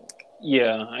on, I think.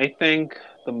 Yeah, I think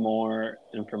the more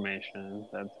information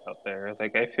that's out there,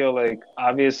 like, I feel like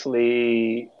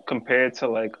obviously compared to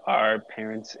like our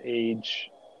parents' age,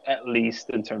 at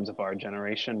least in terms of our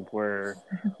generation, we're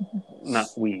not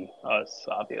us,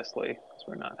 obviously, because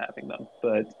we're not having them,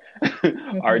 but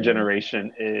our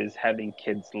generation is having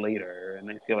kids later.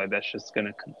 And I feel like that's just going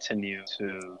to continue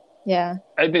to. Yeah.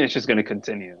 I think it's just going to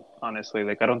continue, honestly.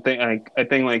 Like, I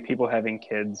think like people having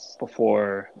kids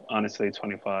before, honestly,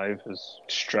 25 is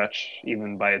stretch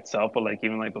even by itself, but like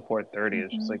even like before 30,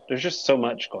 it's just like, there's just so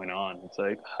much going on. It's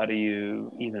like, how do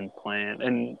you even plan?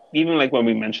 And even like when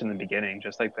we mentioned in the beginning,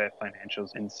 just like that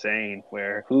financial's insane,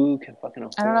 where who can fucking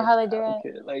afford I don't know how they do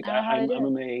it. Like, I'm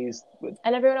amazed.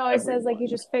 And everyone always says like, you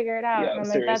just figure it out. Yeah, and I'm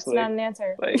seriously. like, that's not an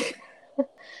answer.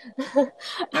 Like,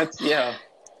 that's, yeah.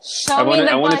 I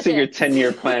want to see your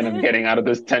 10-year plan of getting out of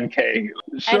this 10K.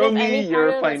 Show me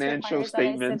your financial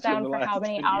statements. I sit down for how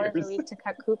many hours a week to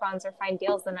cut coupons or find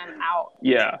deals, and I'm out.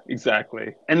 Yeah,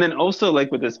 exactly. And then also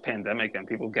like with this pandemic and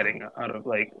people getting out of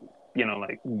like, you know,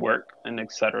 like work and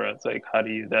etc. It's like, how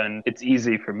do you then? It's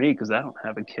easy for me because I don't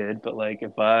have a kid, but like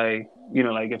if I, you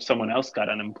know, like if someone else got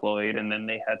unemployed and then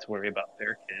they had to worry about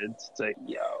their kids, it's like,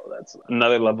 yo, that's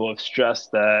another level of stress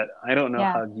that I don't know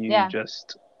how you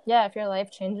just. Yeah, if your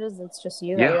life changes, it's just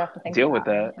you that you have to think deal about.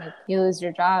 With that. Like, you lose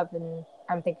your job, and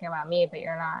I'm thinking about me, but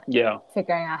you're not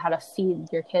figuring out how to feed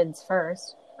your kids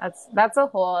first. That's a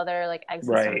whole other like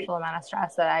existential amount of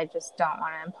stress that I just don't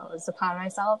want to impose upon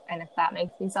myself. And if that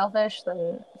makes me selfish,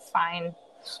 then it's fine.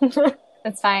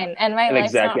 It's fine. And my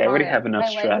life's not hard. I already have enough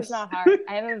stress. My life is not hard.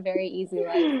 I have a very easy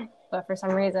life. But for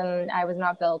some reason, I was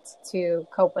not built to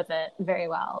cope with it very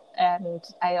well. And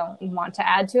I don't want to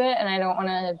add to it. And I don't want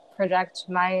to project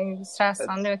my stress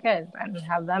onto a kid and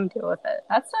have them deal with it.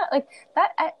 That's not like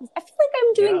that. I feel like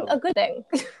I'm doing a good thing,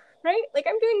 right? Like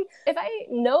if I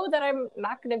know that I'm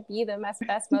not going to be the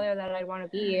best mother that I'd want to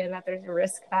be, and that there's a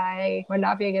risk that I would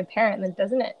not be a good parent,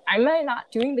 then am I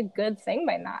not doing the good thing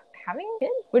by not having a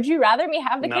kid? Would you rather me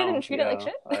have the kid and treat it like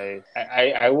shit?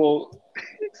 I will.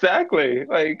 Exactly.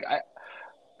 Like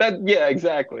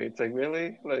exactly. It's like,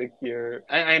 really? Like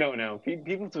I don't know.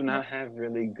 People do not have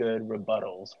really good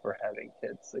rebuttals for having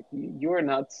kids. Like you are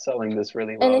not selling this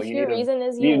really well. And if your reason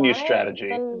is you need a new want strategy,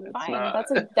 then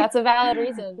fine. That's a valid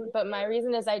reason. But my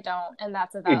reason is I don't, and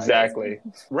that's a valid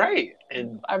reason. Right.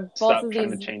 And both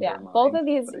of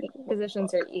these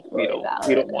positions are equally valid.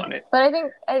 We don't want it. But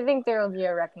I think there will be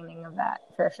a reckoning of that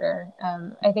for sure.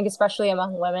 I think especially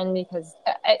among women, because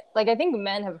I think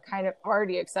men have kind of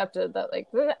already accepted that like.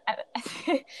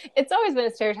 It's always been a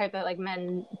stereotype that like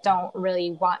men don't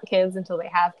really want kids until they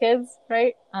have kids,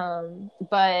 right?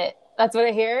 But that's what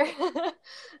I hear.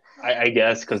 I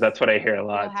guess because that's what I hear a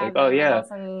lot. It's like, oh yeah,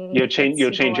 you'll change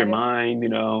your mind. You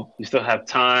know, you still have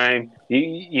time.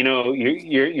 You know,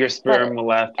 your sperm will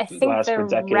last for decades. I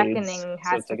think the reckoning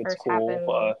has to first happen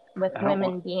with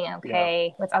women being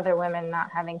okay with other women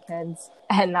not having kids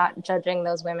and not judging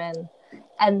those women.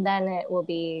 And then it will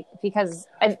be, because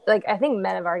I think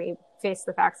men have already faced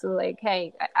the facts of like,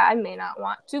 hey, I may not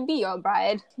want to be your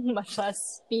bride, much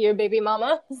less be your baby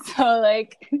mama. So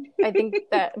like, I think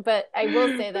that, but I will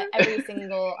say that every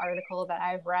single article that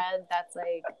I've read that's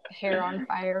like hair on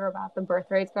fire about the birth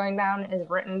rates going down is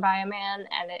written by a man,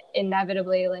 and it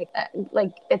inevitably like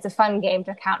it's a fun game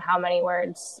to count how many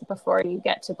words before you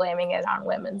get to blaming it on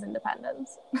women's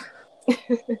independence.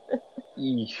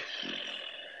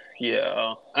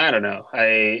 Yeah, I don't know.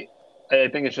 I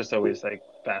think it's just always like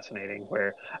fascinating.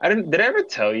 Where did I ever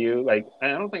tell you? Like, I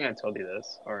don't think I told you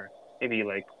this, or maybe you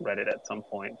like read it at some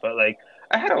point. But like,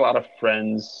 I had a lot of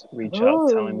friends reach out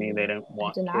telling me they didn't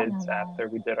want kids after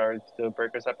we did our Deal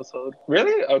Breakers episode.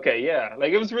 Really? Okay, yeah.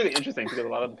 Like, it was really interesting because a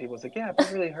lot of the people was like, yeah,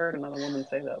 I've really heard another woman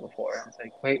say that before. I was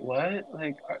like, wait, what?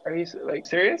 Like, are you like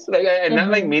serious? Like, and not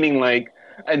like meaning like.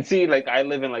 And see, like, I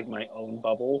live in like my own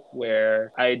bubble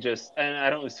where and I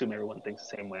don't assume everyone thinks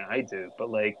the same way I do,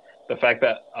 but like the fact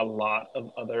that a lot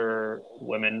of other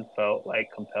women felt like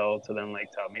compelled to then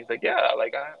like tell me, it's like, yeah,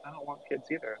 like I don't want kids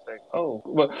either. It's like, oh,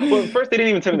 well, first they didn't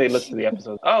even tell me they listened to the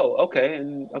episode. Oh,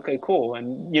 okay, cool.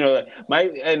 And you know,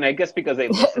 and I guess because they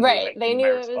listened, right, they knew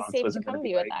it was safe to come to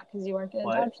you with that because you weren't going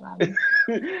to judge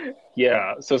them.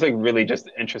 Yeah, so it's like really just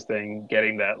interesting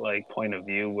getting that like point of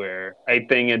view where I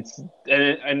think it's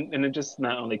and it just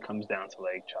not only comes down to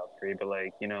like child free, but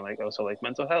like, you know, like also like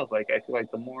mental health. Like I feel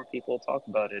like the more people talk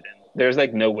about it and there's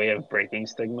like no way of breaking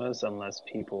stigmas unless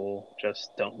people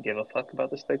just don't give a fuck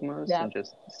about the stigmas and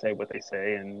just say what they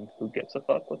say, and who gives a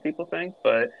fuck what people think.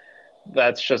 But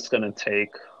that's just gonna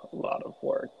take a lot of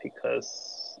work,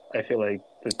 because I feel like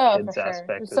the kids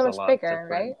aspect is so much a lot bigger,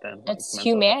 different right? than like, it's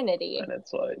humanity, and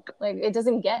it's like it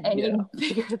doesn't get any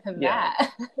bigger than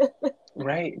that.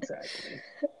 Right, exactly.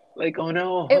 Like, oh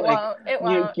no, it like, won't. It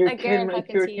won't. Your I kid might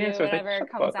cure cancer. Whatever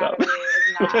comes out of me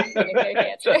is not going to cure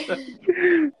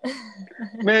cancer.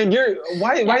 Man,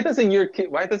 why doesn't your kid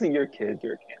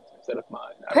cure cancer instead of mine?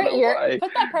 I don't know why.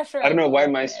 Put that pressure. I don't know why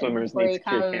my swimmers need to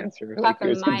cure cancer. Like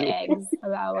my eggs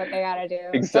about what they gotta do.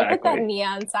 Exactly. Don't put that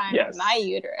neon sign on my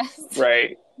uterus.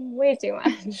 Right. Way too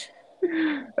much.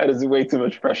 That is way too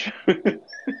much pressure.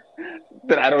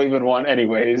 That I don't even want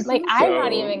anyways. Like, I'm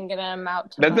not even gonna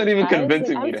amount to that's not even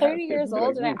convincing me. I'm 30 years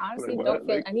old, and I honestly don't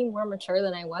feel any more mature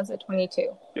than I was at 22.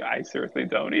 Yeah, I seriously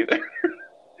don't either.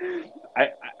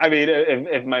 I mean,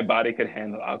 if my body could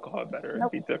handle alcohol better, it'd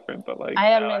be different. But like,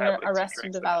 I am in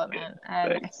Arrested Development,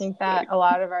 and I think that a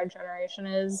lot of our generation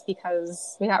is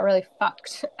because we got really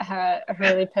fucked at a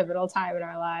really pivotal time in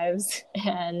our lives,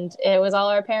 and it was all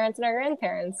our parents and our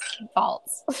grandparents'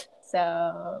 faults.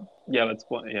 So yeah, that's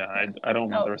one. Yeah, I don't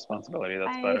want the responsibility.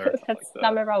 That's better. That's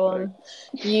not my problem.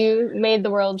 Like, you made the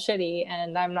world shitty,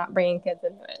 and I'm not bringing kids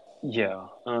into it. Yeah.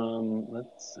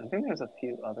 I think there's a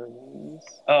few other ones.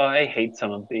 Oh, I hate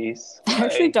some of these. I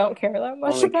actually don't care that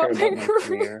much about my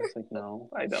career. It's like, no,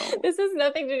 I don't. This has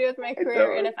nothing to do with my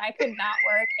career, and if I could not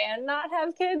work and not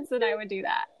have kids, then I would do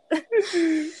that.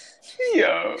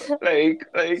 Yo, like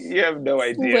you have no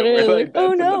idea. Literally, like,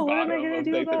 oh no, what am I gonna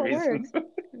do about work?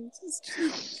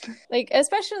 Like,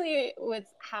 especially with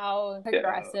how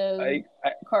progressive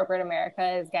corporate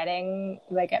America is getting,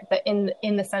 like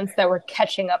in the sense that we're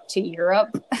catching up to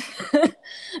Europe.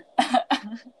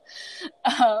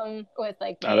 With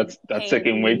like that's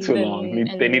taking way too long.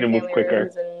 They need to move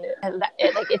quicker. And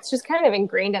it's just kind of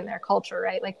ingrained in their culture,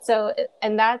 right? Like, so,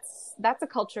 and that's a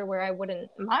culture where I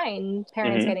wouldn't mind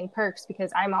parents getting perks,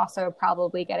 because I'm also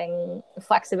probably getting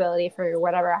flexibility for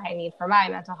whatever I need for my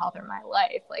mental health or my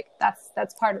life. Like,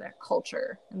 that's part of their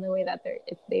culture and the way that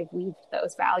they've weaved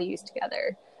those values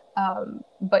together.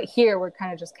 But here we're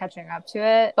kind of just catching up to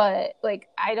it. But like,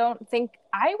 I don't think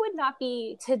I would not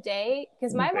be today,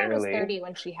 because my mom was 30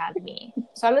 when she had me.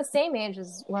 So I'm the same age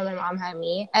as when my mom had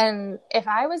me. And if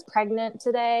I was pregnant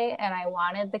today and I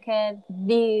wanted the kid,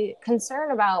 the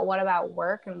concern about what about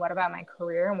work and what about my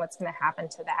career and what's going to happen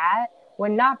to that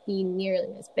would not be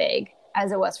nearly as big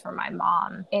as it was for my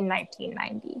mom in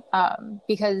 1990.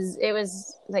 Because it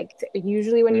was like,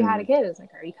 usually when you had a kid, it's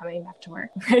like, are you coming back to work?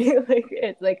 Like,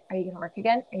 it's like, are you gonna work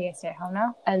again? Are you gonna stay at home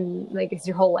now? And like, is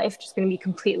your whole life just gonna be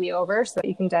completely over so that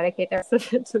you can dedicate that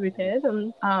to the kid?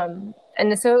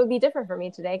 And so it would be different for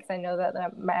me today, because I know that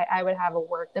I would have a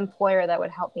work employer that would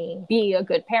help me be a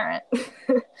good parent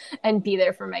and be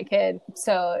there for my kid.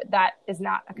 So that is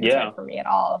not a concern for me at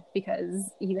all,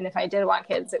 because even if I did want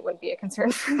kids, it wouldn't be a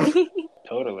concern for me.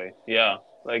 Totally. Yeah.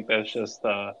 Like, that's just,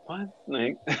 what?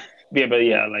 Like, yeah, but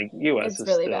yeah, like, U.S. it's is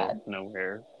really still bad.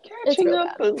 nowhere. Catching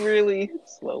up, but really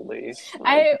slowly.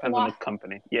 Like, depends on the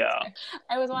company. Yeah.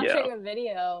 I was watching a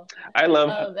video. I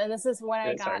love and this is when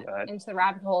I got into the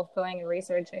rabbit hole of going and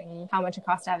researching how much it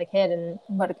costs to have a kid and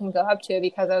what it can go up to,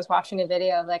 because I was watching a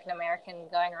video of like an American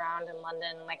going around in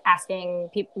London, like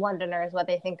asking Londoners what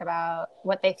they think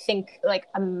like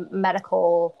a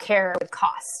medical care would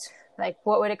cost. Like,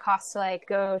 what would it cost to like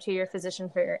go to your physician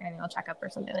for your annual checkup or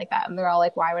something like that? And they're all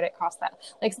like, why would it cost that?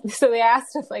 Like, so they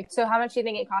asked us like, so how much do you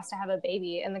think it costs to have a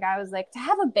baby? And the guy was like, to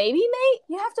have a baby, mate?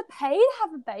 You have to pay to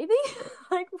have a baby?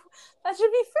 Like, that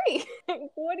should be free. Like,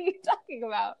 what are you talking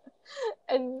about?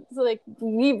 And so like,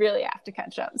 we really have to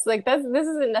catch up. So like, this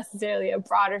isn't necessarily a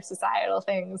broader societal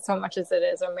thing so much as it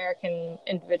is American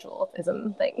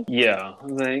individualism thing. Yeah.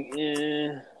 Like,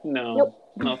 no. Nope.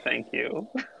 No, thank you.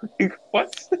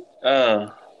 What?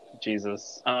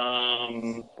 Jesus.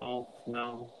 Oh,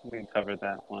 no. We covered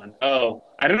that one. Oh,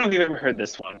 I don't know if you've ever heard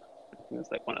this one. I think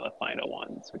it's like one of the final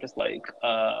ones. We're just like,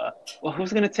 well,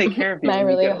 who's going to take care of you? My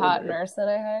really hot nurse that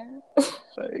I hired.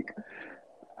 Like,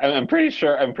 I'm pretty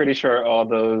sure all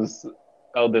those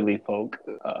elderly folk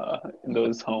in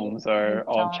those homes are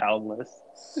all childless.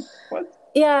 What?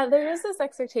 Yeah, there is this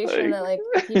expectation that, like,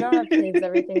 if you don't have kids,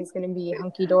 everything's going to be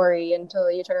hunky-dory until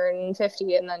you turn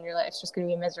 50, and then your life's just going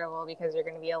to be miserable because you're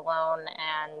going to be alone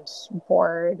and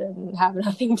bored and have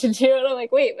nothing to do. And I'm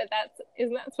like, wait, but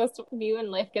isn't that supposed to be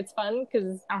when life gets fun?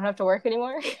 Because I don't have to work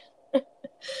anymore?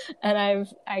 And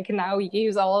I can now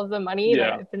use all of the money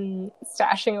that I've been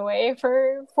stashing away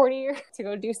for 40 years to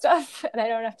go do stuff, and I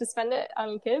don't have to spend it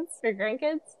on kids or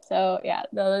grandkids. So yeah,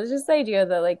 no, there's just the idea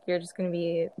that like you're just gonna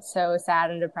be so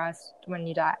sad and depressed when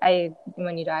you die.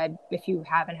 When you die, if you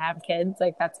haven't had kids,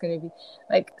 like that's gonna be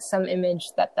like some image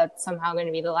that's somehow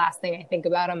gonna be the last thing I think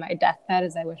about on my deathbed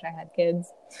is I wish I had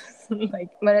kids. Like,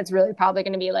 but it's really probably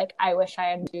gonna be like I wish I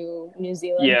had to New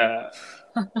Zealand. Yeah.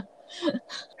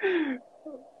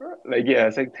 Like, yeah,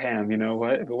 it's like, damn, you know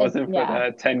what? If it wasn't for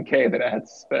that 10K that I had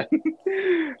to spend,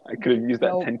 I could have used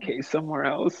that 10K somewhere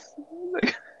else.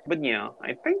 But yeah,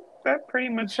 I think that pretty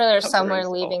much. I'm sure there's somewhere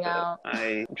leaving out.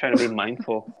 I'm trying to be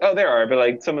mindful. Oh, there are, but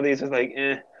like some of these is like,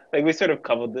 Like we sort of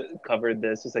covered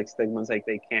this. It's like stigmas, like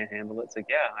they can't handle it. It's like,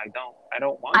 yeah, I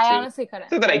don't want to. I honestly couldn't.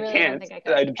 So that I really can't. Don't think I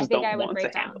could. I just don't I would want break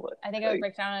to down. handle it. I think I would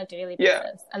break down on a daily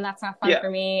basis, and that's not fun for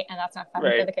me, and that's not fun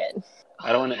for the kid.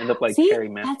 I don't want to end up like See, Carrie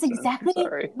Manson. that's exactly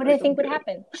what I think would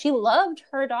happen. She loved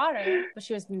her daughter, but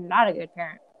she was not a good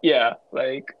parent. Yeah,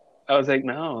 like I was like,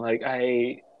 no, like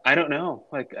I don't know,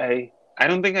 like I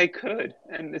don't think I could,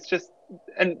 and it's just,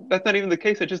 and that's not even the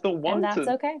case. I just don't want and that's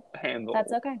to okay. handle.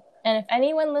 That's okay. And if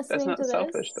anyone listening to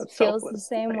this feels the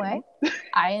same way,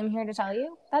 I am here to tell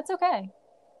you that's okay.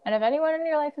 And if anyone in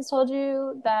your life has told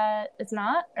you that it's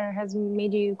not, or has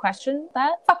made you question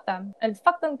that, fuck them. And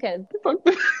fuck them kids. Fuck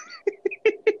them.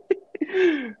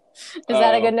 Is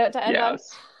that a good note to end on?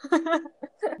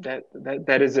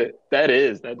 That is it. That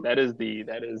is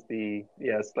the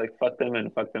yes, like fuck them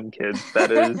and fuck them kids.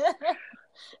 That is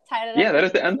that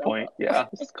is the end point. Yeah,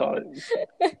 just call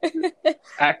it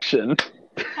action.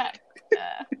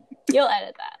 You'll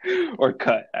edit that. Or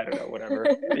cut. I don't know, whatever.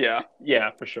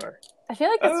 Yeah, for sure. I feel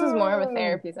like this was more of a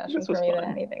therapy session for me than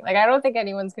anything. Like, I don't think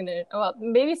anyone's going to... Well,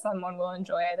 maybe someone will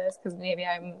enjoy this because maybe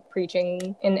I'm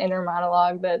preaching an inner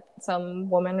monologue that some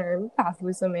woman or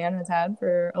possibly some man has had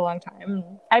for a long time.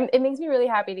 It makes me really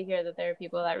happy to hear that there are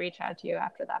people that reach out to you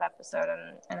after that episode.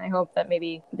 And I hope that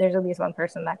maybe there's at least one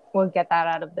person that will get that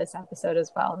out of this episode as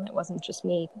well. And it wasn't just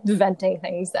me venting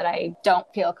things that I don't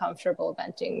feel comfortable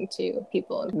venting to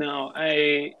people. No,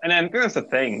 and I think that's the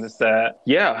thing is that,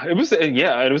 it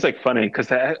was like funny.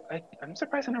 Because I'm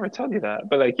surprised I never told you that.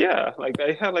 But like,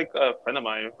 I had like a friend of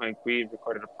mine, like we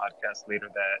recorded a podcast later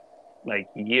that like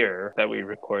year that we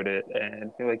recorded,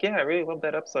 and they're like, yeah, I really love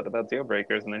that episode about deal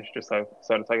breakers. And then she just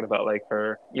started talking about like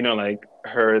her, like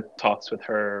her talks with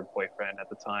her boyfriend at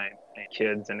the time and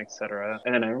kids and etc.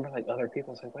 And then I remember like other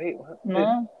people was like, wait, what?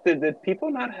 No. Did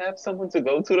people not have someone to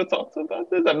go to talk to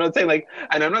about this? I'm not saying like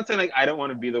I don't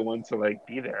want to be the one to like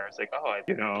be there. It's like,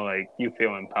 like you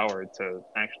feel empowered to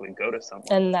actually go to someone.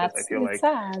 And that's I feel like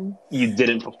sad. You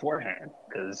didn't beforehand,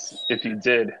 because if you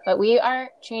did. But we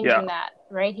are changing that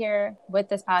right here with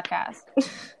this podcast.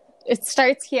 It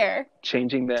starts here.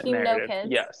 Changing that narrative. No kids.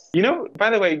 Yes.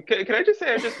 By the way, can I just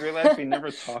say I just realized we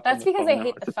never talked That's on the because phone. I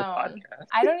hate the phone.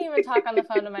 I don't even talk on the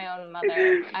phone to my own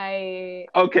mother.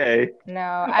 Okay.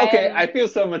 No. I feel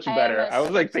so much better. I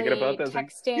was like thinking about this.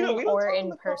 Texting or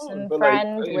in-person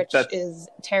friend, which is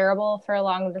terrible for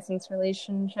long-distance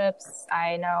relationships.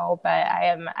 I know, but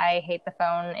I hate the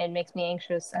phone. It makes me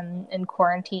anxious, and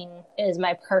quarantine is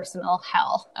my personal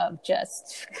hell of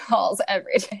just calls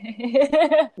every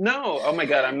day. No. Oh my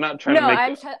God. I'm not trying to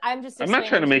make I'm not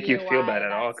trying to make you feel bad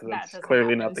at all, because that's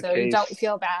clearly not the case. Don't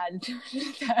feel bad.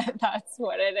 That's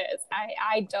what it is.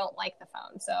 I don't like the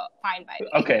phone, so fine by me.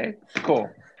 Okay, cool.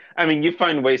 I mean, you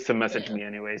find ways to message me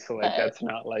anyway, so like that's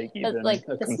not like even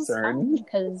a concern.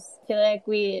 Because I feel like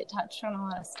we touched on a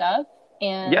lot of stuff.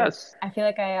 And yes. I feel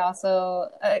like I also,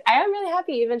 I am really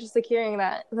happy even just like hearing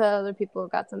that the other people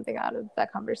got something out of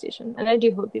that conversation. And I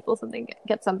do hope people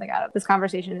get something out of this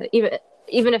conversation,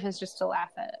 even if it's just to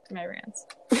laugh at my rants.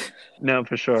 No,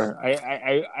 for sure.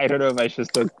 I don't know if I should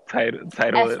still title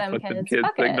it "Fuck Them Kids."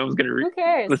 Like no one's gonna Who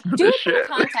cares? Listen to do this it shit.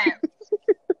 For content.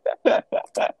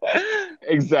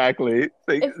 Exactly.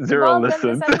 Like zero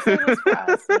listens. This episode was for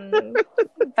us, and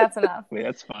that's enough. Yeah,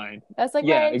 that's fine. That's like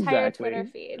my entire Twitter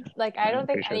feed. Like I don't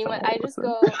think anyone. I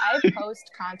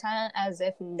post content as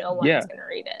if no one's gonna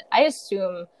read it.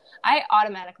 I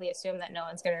automatically assume that no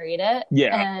one's going to read it.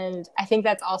 Yeah. And I think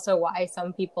that's also why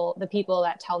the people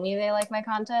that tell me they like my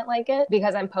content like it,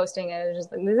 because I'm posting it. It's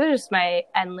just like, these are just my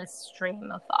endless stream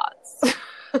of thoughts.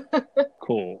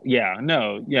 Cool. Yeah.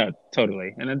 No. Yeah,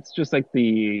 totally. And it's just like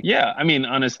I mean,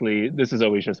 honestly, this is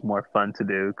always just more fun to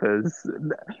do because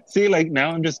see, like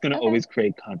now I'm just going to always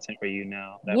create content for you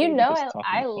now.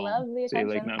 I love the attention. See,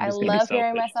 like, I love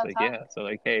hearing myself talk. Yeah. So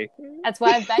like, hey. That's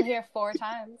why I've been here 4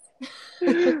 times.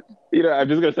 I'm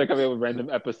just gonna start coming up with random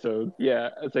episodes. Yeah,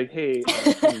 it's like, hey,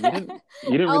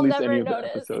 you didn't I'll release never any of the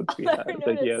notice. episodes we I'll had. never It's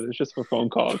like, yeah, notice. it's just for phone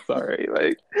calls. Sorry,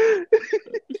 like.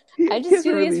 I just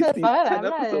do these for 10 fun. I'm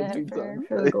not episodes in we've it done.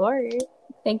 for the glory.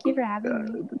 Thank you for having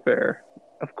me. Fair.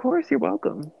 Of course, you're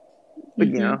welcome. But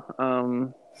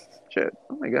shit.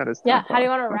 Oh my god, it's Yeah, 10 how do you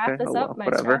want to o'clock. wrap this up,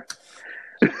 Maestro? Whatever.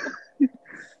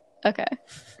 Okay.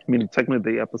 I mean,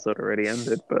 technically the episode already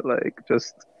ended, but like,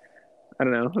 just I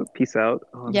don't know. Peace out.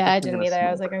 Oh, I'm Yeah, I definitely didn't gonna either.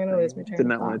 I was smoke. like, I'm gonna lose my train Did of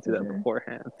not thought want to do for that sure.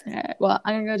 beforehand. All right. Well,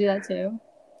 I'm gonna go do that too.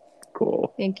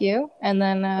 Cool. Thank you. And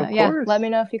then course. let me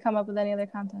know if you come up with any other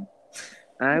content.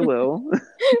 I will.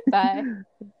 Bye.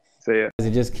 See ya.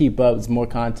 And just keep up. There's more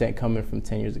content coming from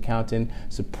 10 Years Accounting.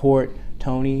 Support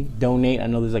Tony. Donate. I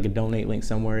know there's like a donate link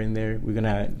somewhere in there. We're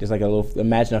gonna just like a little.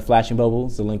 Imagine a flashing bubble.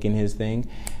 It's a link in his thing.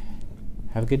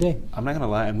 Have a good day. I'm not gonna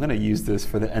lie. I'm gonna use this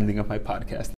for the ending of my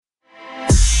podcast.